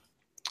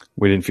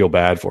we didn't feel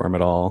bad for him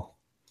at all.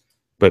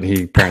 But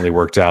he apparently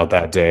worked out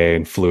that day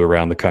and flew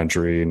around the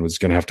country and was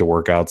going to have to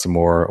work out some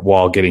more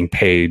while getting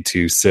paid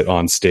to sit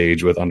on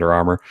stage with Under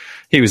Armour.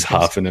 He was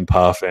huffing and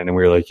puffing, and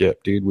we were like,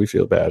 yep, dude, we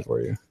feel bad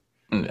for you.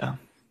 Yeah.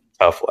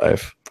 Tough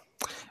life.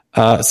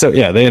 So,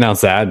 yeah, they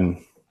announced that.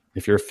 And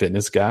if you're a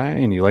fitness guy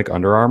and you like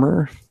Under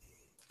Armour,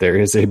 there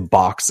is a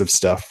box of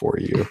stuff for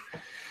you.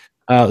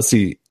 Let's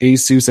see.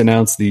 Asus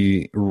re-announced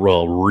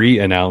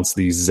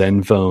the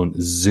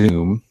Zenfone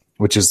Zoom,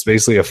 which is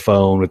basically a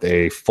phone with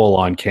a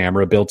full-on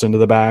camera built into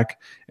the back.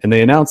 And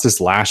they announced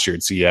this last year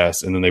at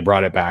CES, and then they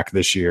brought it back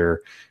this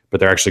year, but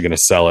they're actually going to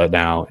sell it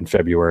now in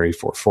February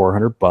for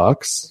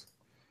 $400.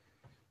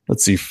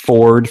 Let's see.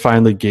 Ford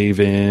finally gave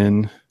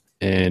in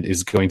and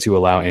is going to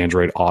allow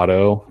Android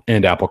Auto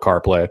and Apple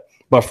CarPlay.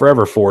 But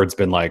forever, Ford's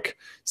been like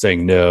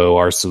saying, no,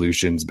 our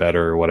solution's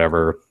better or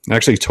whatever. And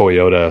actually,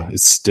 Toyota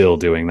is still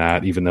doing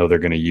that, even though they're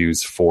going to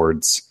use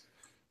Ford's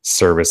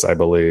service, I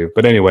believe.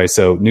 But anyway,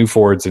 so new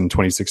Fords in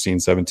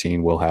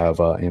 2016-17 will have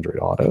Android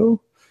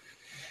Auto.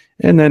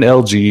 And then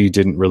LG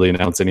didn't really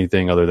announce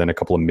anything other than a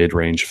couple of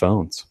mid-range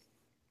phones.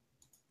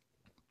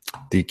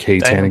 The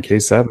K10 and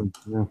K7.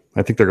 Yeah.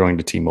 I think they're going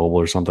to T-Mobile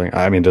or something.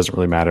 I mean, it doesn't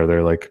really matter.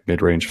 They're like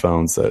mid-range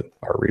phones that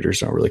our readers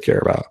don't really care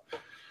about.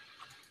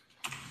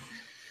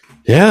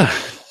 Yeah.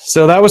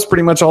 So that was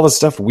pretty much all the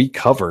stuff we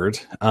covered.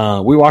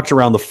 We walked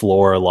around the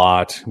floor a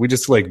lot. We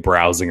just like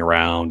browsing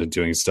around and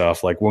doing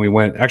stuff. Like when we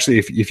went, actually,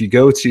 if you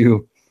go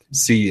to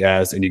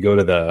CES and you go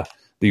to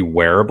the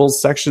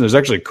wearables section. There's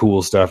actually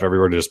cool stuff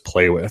everywhere to just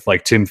play with.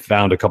 Like Tim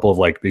found a couple of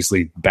like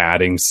basically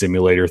batting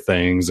simulator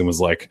things and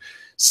was like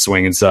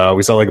swinging stuff.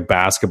 We saw like a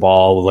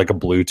basketball with like a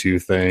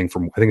Bluetooth thing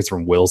from, I think it's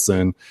from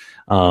Wilson,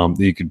 that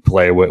you could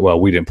play with. Well,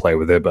 we didn't play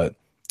with it, but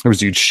there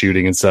was huge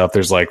shooting and stuff.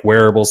 There's like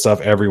wearable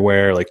stuff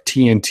everywhere. Like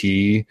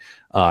TNT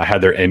had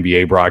their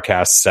NBA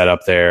broadcast set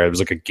up there. It was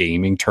like a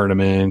gaming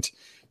tournament.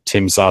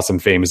 Tim saw some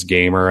famous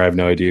gamer. I have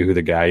no idea who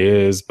the guy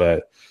is,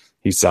 but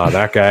he saw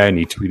that guy and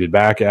he tweeted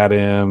back at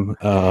him.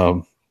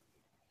 What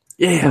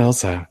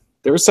else? There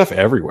was stuff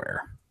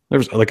everywhere. There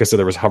was, like I said,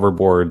 there was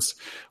hoverboards.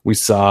 We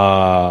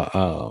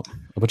saw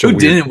a bunch of Who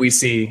didn't we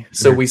see?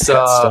 So we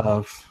saw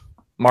stuff.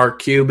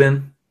 Mark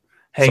Cuban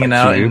hanging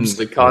out in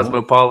the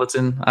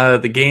Cosmopolitan.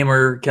 The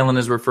gamer Kellen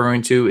is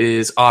referring to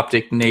is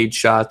Optic Nade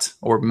Shot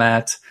or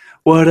Matt.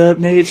 What up,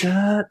 Nade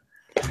Shot?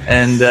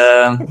 And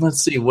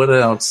let's see, what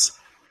else?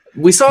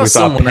 We saw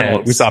someone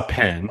else. We saw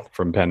Penn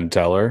from Penn and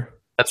Teller.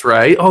 That's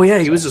right. Oh yeah,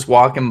 he was just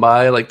walking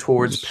by like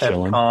towards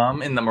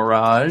Pepcom in the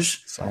Mirage.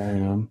 Saw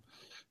him.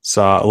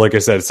 Like I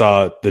said,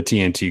 saw the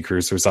TNT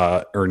crew. So we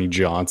saw Ernie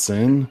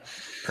Johnson.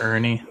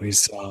 Ernie. We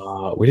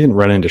didn't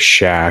run into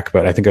Shaq,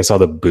 but I think I saw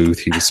the booth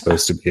he was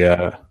supposed to be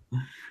at.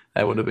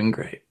 That would have been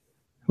great.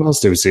 Who else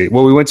did we see?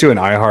 Well, we went to an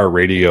iHeart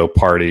Radio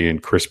party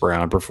and Chris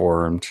Brown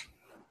performed.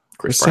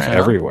 There's stuff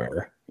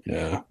everywhere.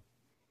 Yeah.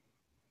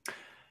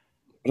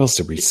 What else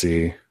did we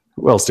see?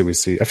 Who else did we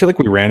see? I feel like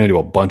we ran into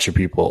a bunch of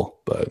people,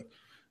 but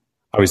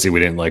obviously we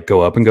didn't like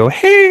go up and go,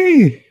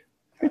 hey,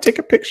 can I take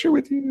a picture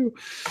with you?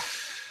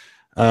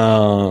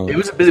 It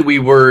was a bit. We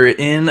were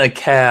in a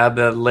cab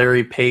that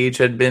Larry Page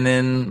had been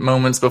in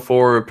moments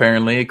before,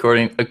 apparently,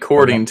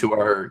 according to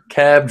our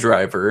cab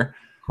driver.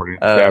 According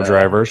to the cab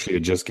driver, she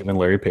had just given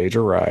Larry Page a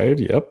ride.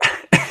 Yep.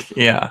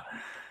 Yeah.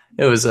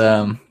 It was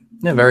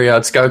very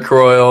odd. Scott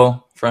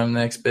Croyle from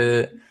Next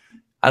Bit.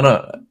 I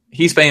don't.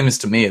 He's famous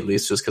to me, at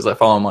least, just because I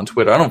follow him on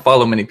Twitter. I don't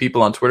follow many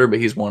people on Twitter, but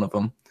he's one of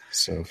them.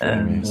 So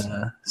famous.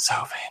 So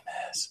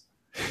famous.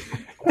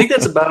 I think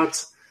that's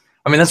about.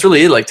 I mean, that's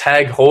really it. Like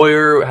Tag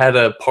Heuer had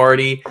a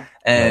party,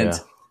 and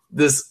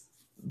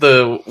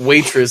the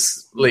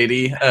waitress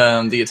lady,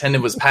 the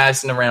attendant was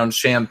passing around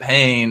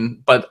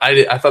champagne, but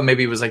I thought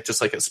maybe it was like just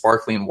like a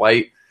sparkling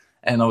white.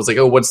 And I was like,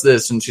 oh, what's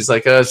this? And she's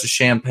like, oh, it's just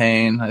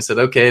champagne. I said,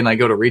 okay. And I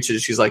go to reach it.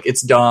 She's like,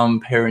 it's Dom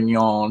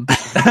Perignon.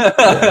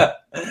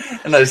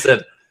 And I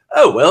said,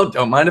 oh, well,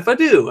 don't mind if I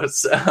do.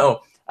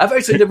 So I've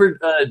actually never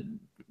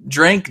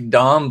drank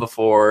Dom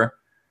before,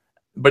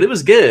 but it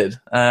was good.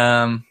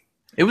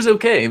 It was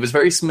okay. It was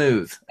very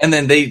smooth. And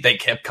then they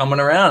kept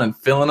coming around and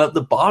filling up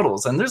the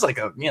bottles. And there's like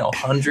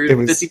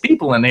 150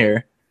 people in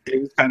here. It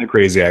was kind of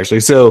crazy, actually.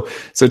 So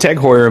Tag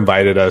Heuer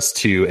invited us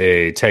to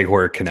a Tag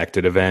Heuer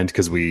Connected event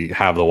because we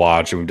have the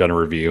watch and we've done a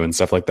review and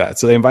stuff like that.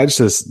 So they invited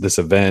us to this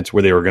event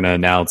where they were going to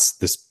announce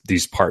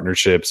these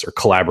partnerships or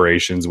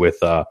collaborations with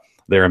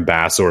their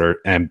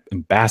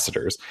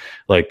ambassadors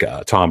like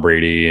Tom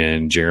Brady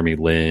and Jeremy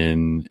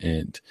Lin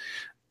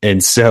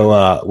and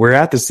so we're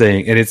at this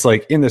thing and it's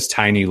like in this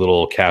tiny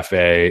little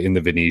cafe in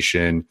the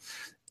Venetian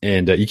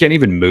and you can't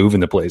even move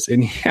in the place.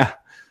 And yeah.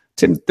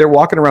 Tim, they're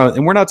walking around,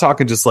 and we're not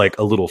talking just like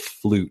a little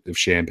flute of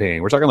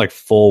champagne. We're talking like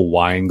full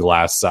wine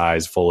glass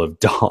size full of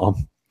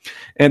Dom.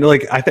 And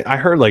like I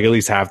heard like at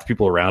least half the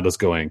people around us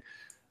going,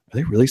 "Are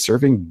they really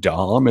serving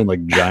Dom in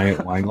like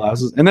giant wine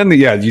glasses?" And then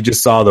you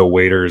just saw the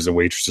waiters and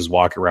waitresses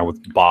walking around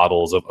with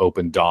bottles of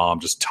open Dom,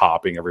 just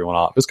topping everyone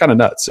off. It was kind of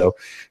nuts. So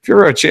if you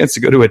ever have a chance to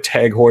go to a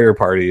Tag Heuer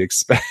party,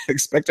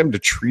 expect them to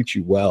treat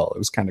you well. It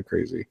was kind of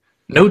crazy.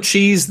 No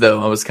cheese,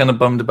 though. I was kind of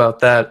bummed about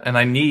that. And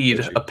I need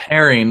a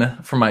pairing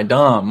for my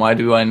Dom. Why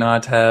do I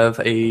not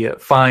have a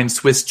fine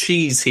Swiss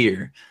cheese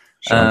here?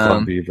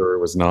 Jean-Claude Beaver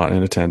was not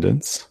in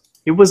attendance.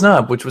 He was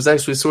not, which was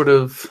actually sort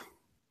of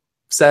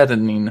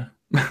saddening.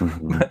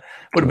 Mm-hmm.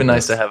 Would have been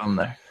nice to have him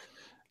there.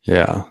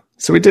 Yeah.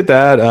 So we did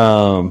that.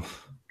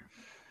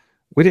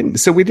 We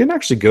didn't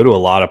actually go to a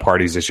lot of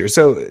parties this year.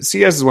 So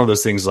CES is one of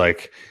those things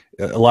like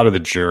a lot of the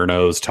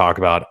journos talk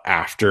about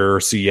after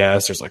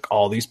CES. There's like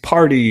all these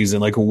parties and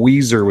like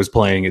Weezer was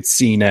playing at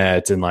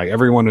CNET and like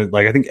everyone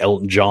like I think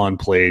Elton John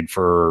played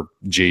for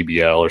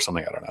JBL or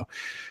something. I don't know.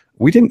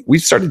 We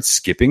started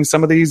skipping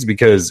some of these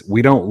because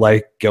we don't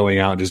like going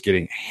out and just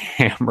getting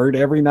hammered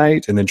every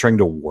night and then trying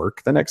to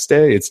work the next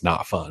day. It's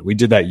not fun. We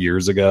did that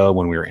years ago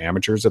when we were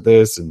amateurs at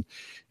this and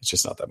it's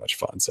just not that much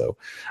fun. So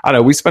I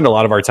don't know. We spend a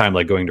lot of our time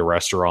like going to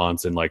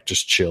restaurants and like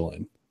just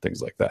chilling,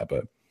 things like that.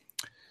 But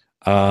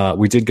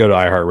we did go to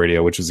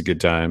iHeartRadio, which was a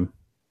good time.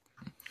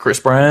 Chris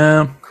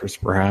Brown. Chris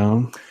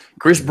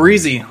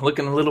Breezy,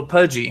 looking a little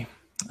pudgy.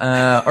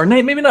 Or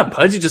maybe not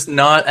pudgy, just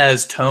not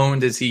as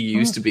toned as he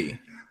used to be.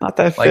 Not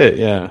that fit,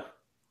 yeah.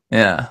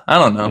 Yeah, I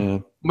don't know. Yeah.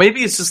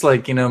 Maybe it's just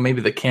like,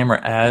 maybe the camera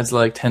adds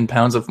like 10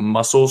 pounds of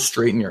muscle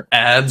straight in your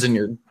abs and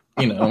your,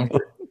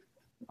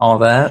 all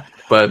that.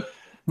 But,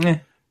 yeah.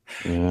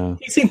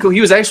 He seemed cool.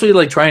 He was actually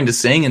like trying to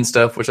sing and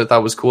stuff, which I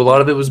thought was cool. A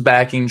lot of it was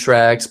backing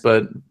tracks,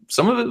 but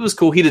some of it was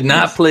cool. He did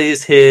not play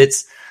his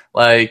hits.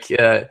 Like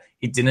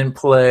he didn't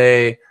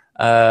play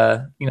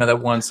That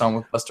one song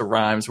with Busta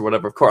Rhymes or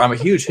whatever. Of course, I'm a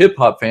huge hip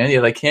hop fan,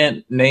 yet I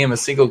can't name a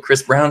single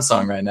Chris Brown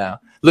song right now.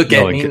 No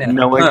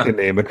one can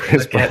name a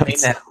Chris Brown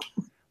song.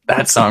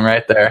 That song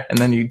right there, and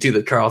then you do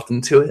the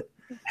Carlton to it.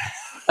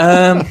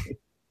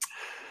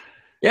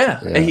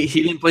 He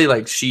didn't play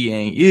like "She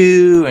Ain't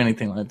You"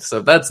 anything like that.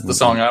 So that's the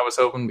song I was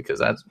hoping, because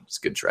that's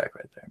a good track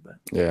right there. But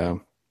yeah.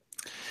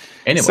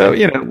 Anyway, so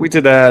we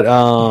did that.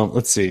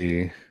 Let's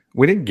see.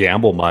 We didn't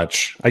gamble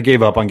much. I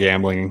gave up on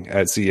gambling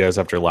at CES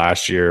after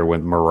last year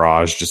when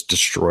Mirage just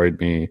destroyed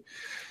me.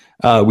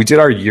 We did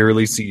our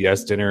yearly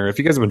CES dinner. If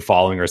you guys have been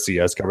following our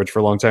CES coverage for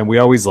a long time, we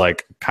always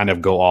like kind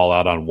of go all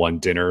out on one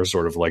dinner,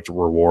 sort of like to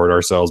reward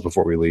ourselves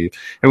before we leave.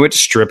 And we went to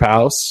Strip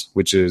House,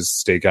 which is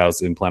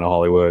steakhouse in Planet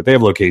Hollywood. They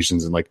have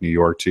locations in like New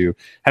York too.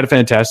 Had a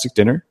fantastic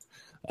dinner.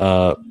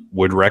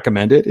 Would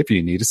recommend it if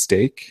you need a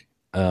steak.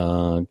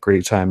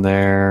 Great time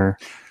there.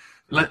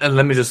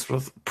 Let me just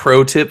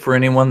pro tip for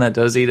anyone that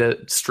does eat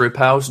at Strip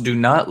House: do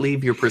not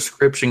leave your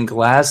prescription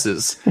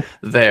glasses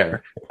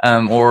there,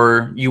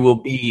 or you will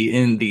be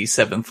in the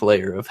 7th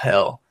layer of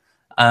hell.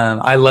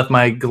 I left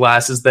my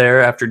glasses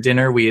there after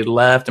dinner. We had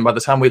left, and by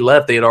the time we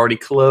left, they had already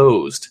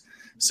closed.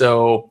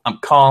 So I'm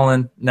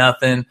calling,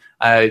 nothing.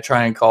 I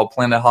try and call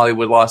Planet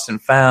Hollywood Lost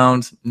and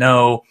Found.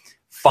 No.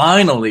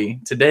 Finally,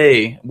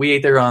 today, we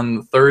ate there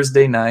on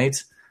Thursday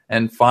night,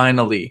 and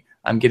finally,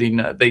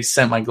 they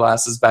sent my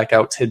glasses back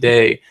out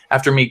today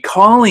after me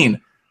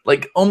calling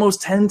like almost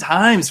 10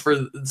 times for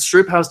the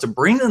Strip House to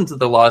bring them to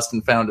the Lost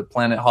and Found at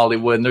Planet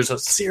Hollywood. And there's a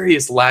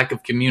serious lack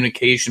of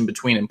communication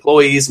between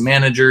employees,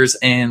 managers,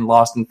 and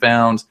Lost and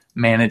Found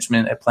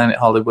management at Planet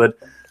Hollywood.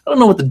 I don't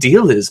know what the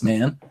deal is,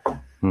 man.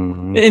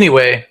 Mm-hmm.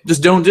 Anyway,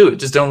 just don't do it.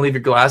 Just don't leave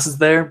your glasses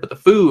there. But the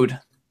food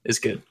is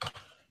good.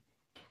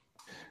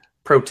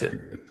 Pro tip.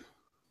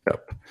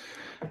 Yep.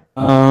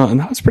 And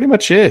that was pretty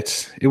much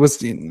it. It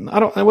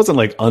wasn't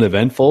like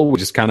uneventful. We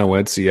just kind of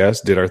went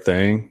CS, did our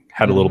thing,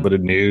 had a little bit of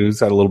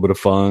news, had a little bit of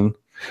fun.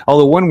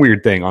 Although one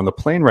weird thing on the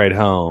plane ride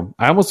home,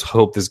 I almost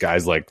hope this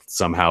guy's like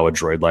somehow a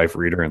Droid Life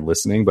reader and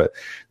listening, but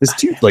this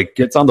dude like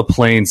gets on the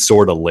plane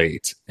sort of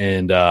late,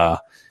 and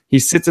he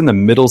sits in the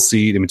middle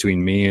seat in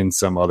between me and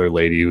some other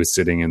lady who was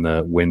sitting in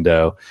the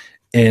window,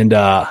 and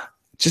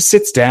just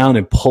sits down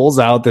and pulls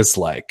out this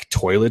like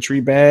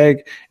toiletry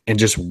bag and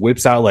just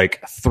whips out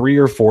like 3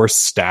 or 4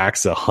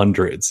 stacks of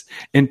hundreds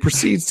and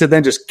proceeds to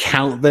then just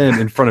count them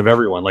in front of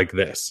everyone like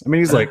this. I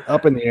mean, he's like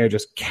up in the air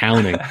just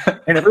counting,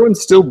 and everyone's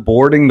still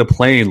boarding the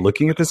plane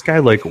looking at this guy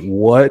like,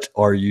 what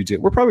are you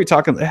doing? We're probably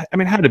talking, I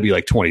mean, it had to be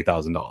like $20,000,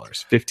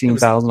 $15,000,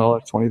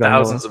 $20,000.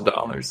 Thousands of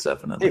dollars,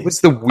 definitely. It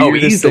was the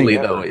weirdest easily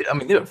thing though. I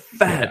mean, they're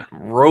fat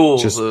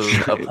rolls of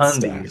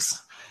hundies.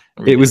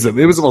 It was the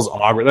most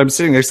awkward. I'm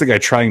sitting next to the guy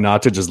trying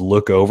not to just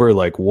look over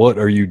like, what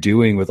are you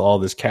doing with all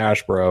this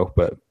cash, bro?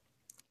 But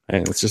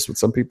man, it's just what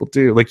some people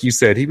do. Like you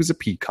said, he was a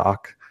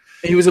peacock.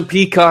 He was a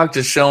peacock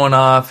just showing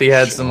off. He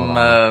had some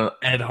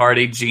Ed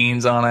Hardy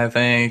jeans on, I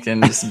think,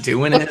 and just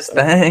doing his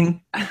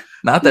thing.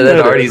 Not that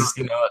Ed Hardy's,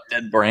 a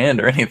dead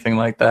brand or anything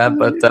like that,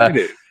 but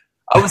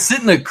I was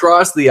sitting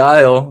across the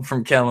aisle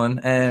from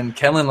Kellen, and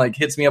Kellen like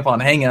hits me up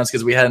on Hangouts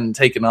because we hadn't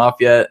taken off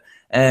yet.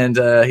 And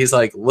he's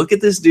like, look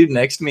at this dude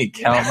next to me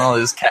counting all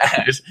his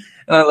cash.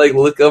 And I like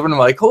look over and I'm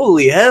like,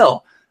 holy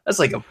hell, that's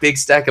like a big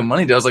stack of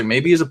money. I was like,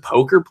 maybe he's a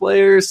poker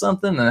player or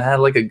something and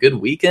had like a good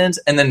weekend.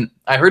 And then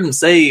I heard him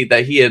say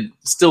that he had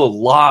still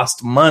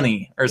lost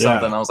money or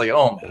something. Yeah. I was like,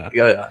 oh my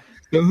God.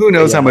 So who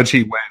knows how much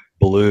he went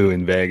blue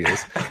in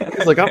Vegas.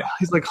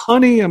 He's like,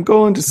 honey, I'm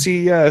going to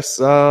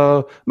CES.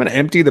 I'm going to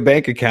empty the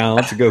bank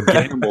account to go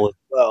gamble as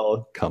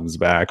well. Comes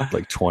back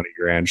like 20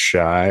 grand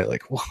shy.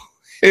 Like, whoa.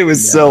 It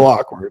was so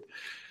awkward.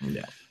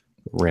 Yeah.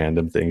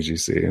 Random things you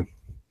see.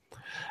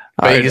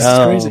 Vegas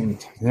is crazy.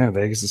 Yeah,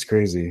 Vegas is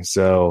crazy.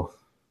 So,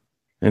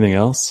 anything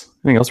else?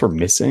 Anything else we're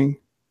missing?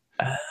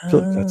 I feel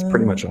like that's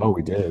pretty much all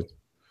we did.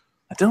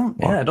 I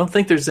don't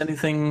think there's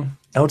anything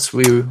else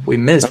we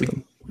missed.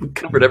 We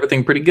covered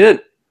everything pretty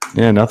good.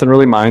 Yeah, nothing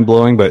really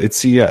mind-blowing, but it's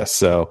CES.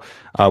 So,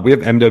 we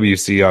have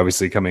MWC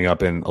obviously coming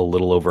up in a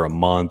little over a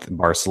month in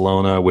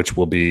Barcelona, which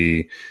will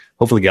be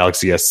hopefully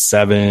Galaxy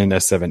S7,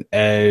 S7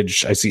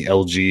 Edge. I see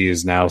LG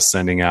is now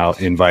sending out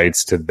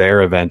invites to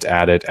their event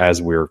at it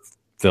as we're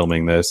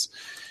filming this.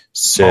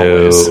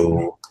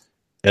 So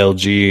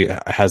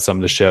LG has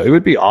something to show. It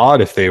would be odd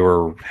if they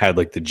had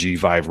like the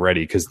G5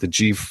 ready, because the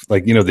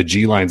the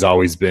G line's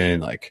always been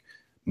like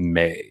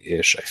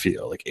May-ish, I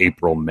feel like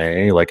April,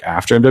 May, like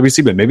after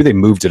MWC, but maybe they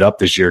moved it up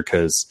this year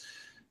because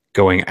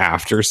going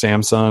after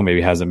Samsung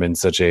maybe hasn't been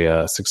such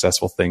a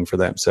successful thing for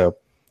them. So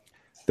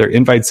their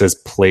invite says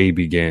play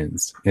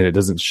begins, and it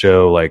doesn't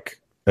show like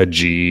a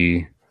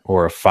G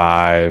or a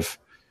 5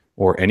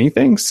 or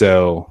anything.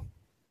 So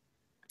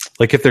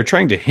like if they're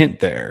trying to hint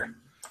there,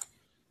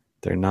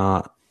 they're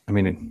not. I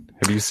mean,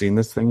 have you seen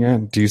this thing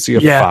yet? Do you see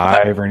a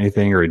 5 or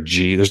anything, or a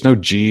G? There's no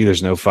G,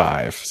 there's no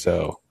 5.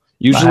 So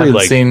usually I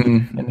haven't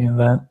seen any of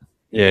that.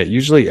 Yeah,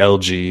 usually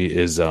LG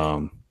is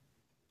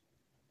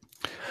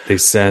they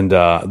send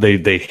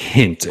they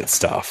hint at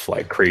stuff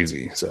like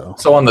crazy. So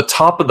on the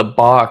top of the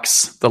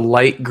box, the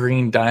light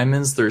green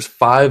diamonds, there's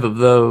 5 of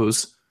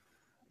those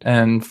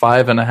and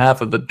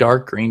 5.5 of the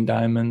dark green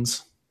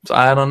diamonds. So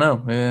I don't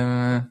know.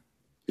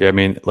 Yeah, I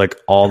mean, like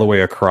all the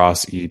way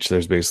across each,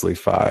 there's basically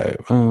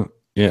 5.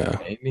 Yeah,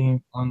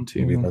 maybe 1,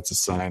 2. Maybe that's a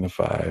sign of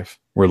 5.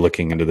 We're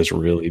looking into this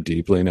really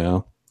deeply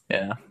now.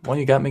 Yeah, well,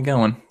 you got me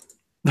going.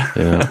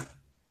 Yeah.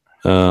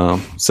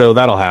 So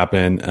that'll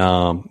happen.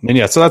 And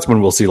yeah, so that's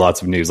when we'll see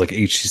lots of news. Like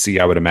HTC,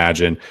 I would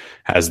imagine,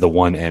 has the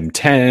One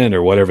M10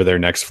 or whatever their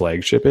next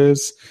flagship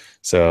is.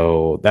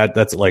 So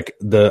that's like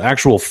the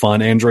actual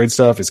fun Android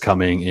stuff is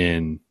coming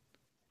in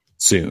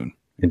soon,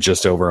 in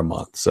just over a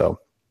month. So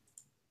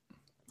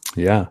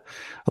yeah.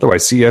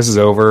 Otherwise, CES is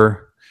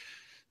over.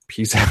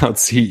 Peace out,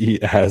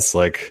 CES.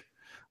 Like,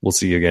 we'll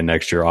see you again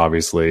next year,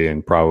 obviously,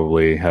 and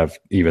probably have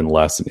even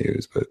less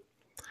news, but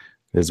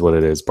it is what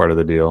it is, part of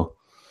the deal.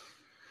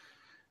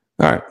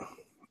 All right.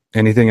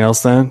 Anything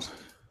else then?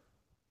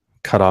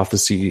 Cut off the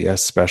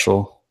CES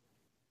special.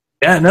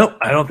 Yeah, no,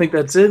 I don't think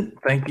that's it.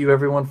 Thank you,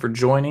 everyone, for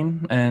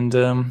joining, and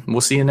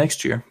we'll see you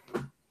next year.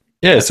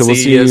 Yeah, so we'll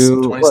see you.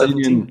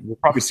 We'll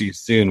probably see you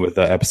soon with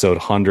episode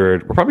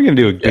 100. We're probably going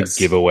to do a big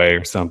giveaway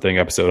or something,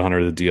 episode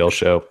 100 of the DL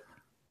show.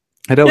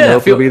 I don't know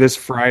if it'll be this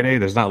Friday.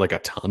 There's not like a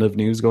ton of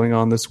news going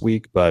on this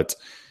week, but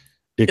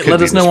it could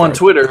let us know on Friday.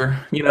 Twitter.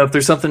 You know, if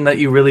there's something that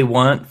you really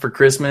want for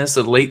Christmas,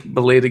 a late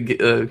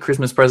belated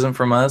Christmas present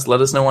from us,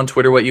 let us know on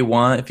Twitter what you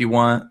want. If you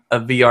want a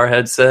VR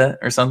headset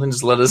or something,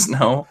 just let us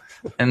know,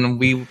 and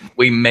we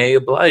may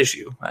oblige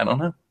you. I don't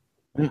know.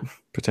 Yeah,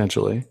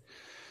 potentially.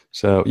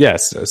 So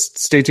yes,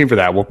 stay tuned for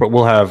that.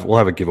 We'll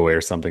have a giveaway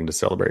or something to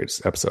celebrate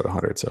episode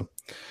 100. So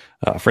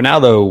for now,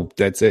 though,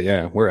 that's it.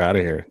 Yeah, we're out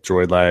of here.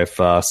 Droid Life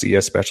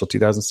CES Special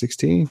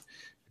 2016.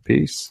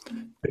 Peace.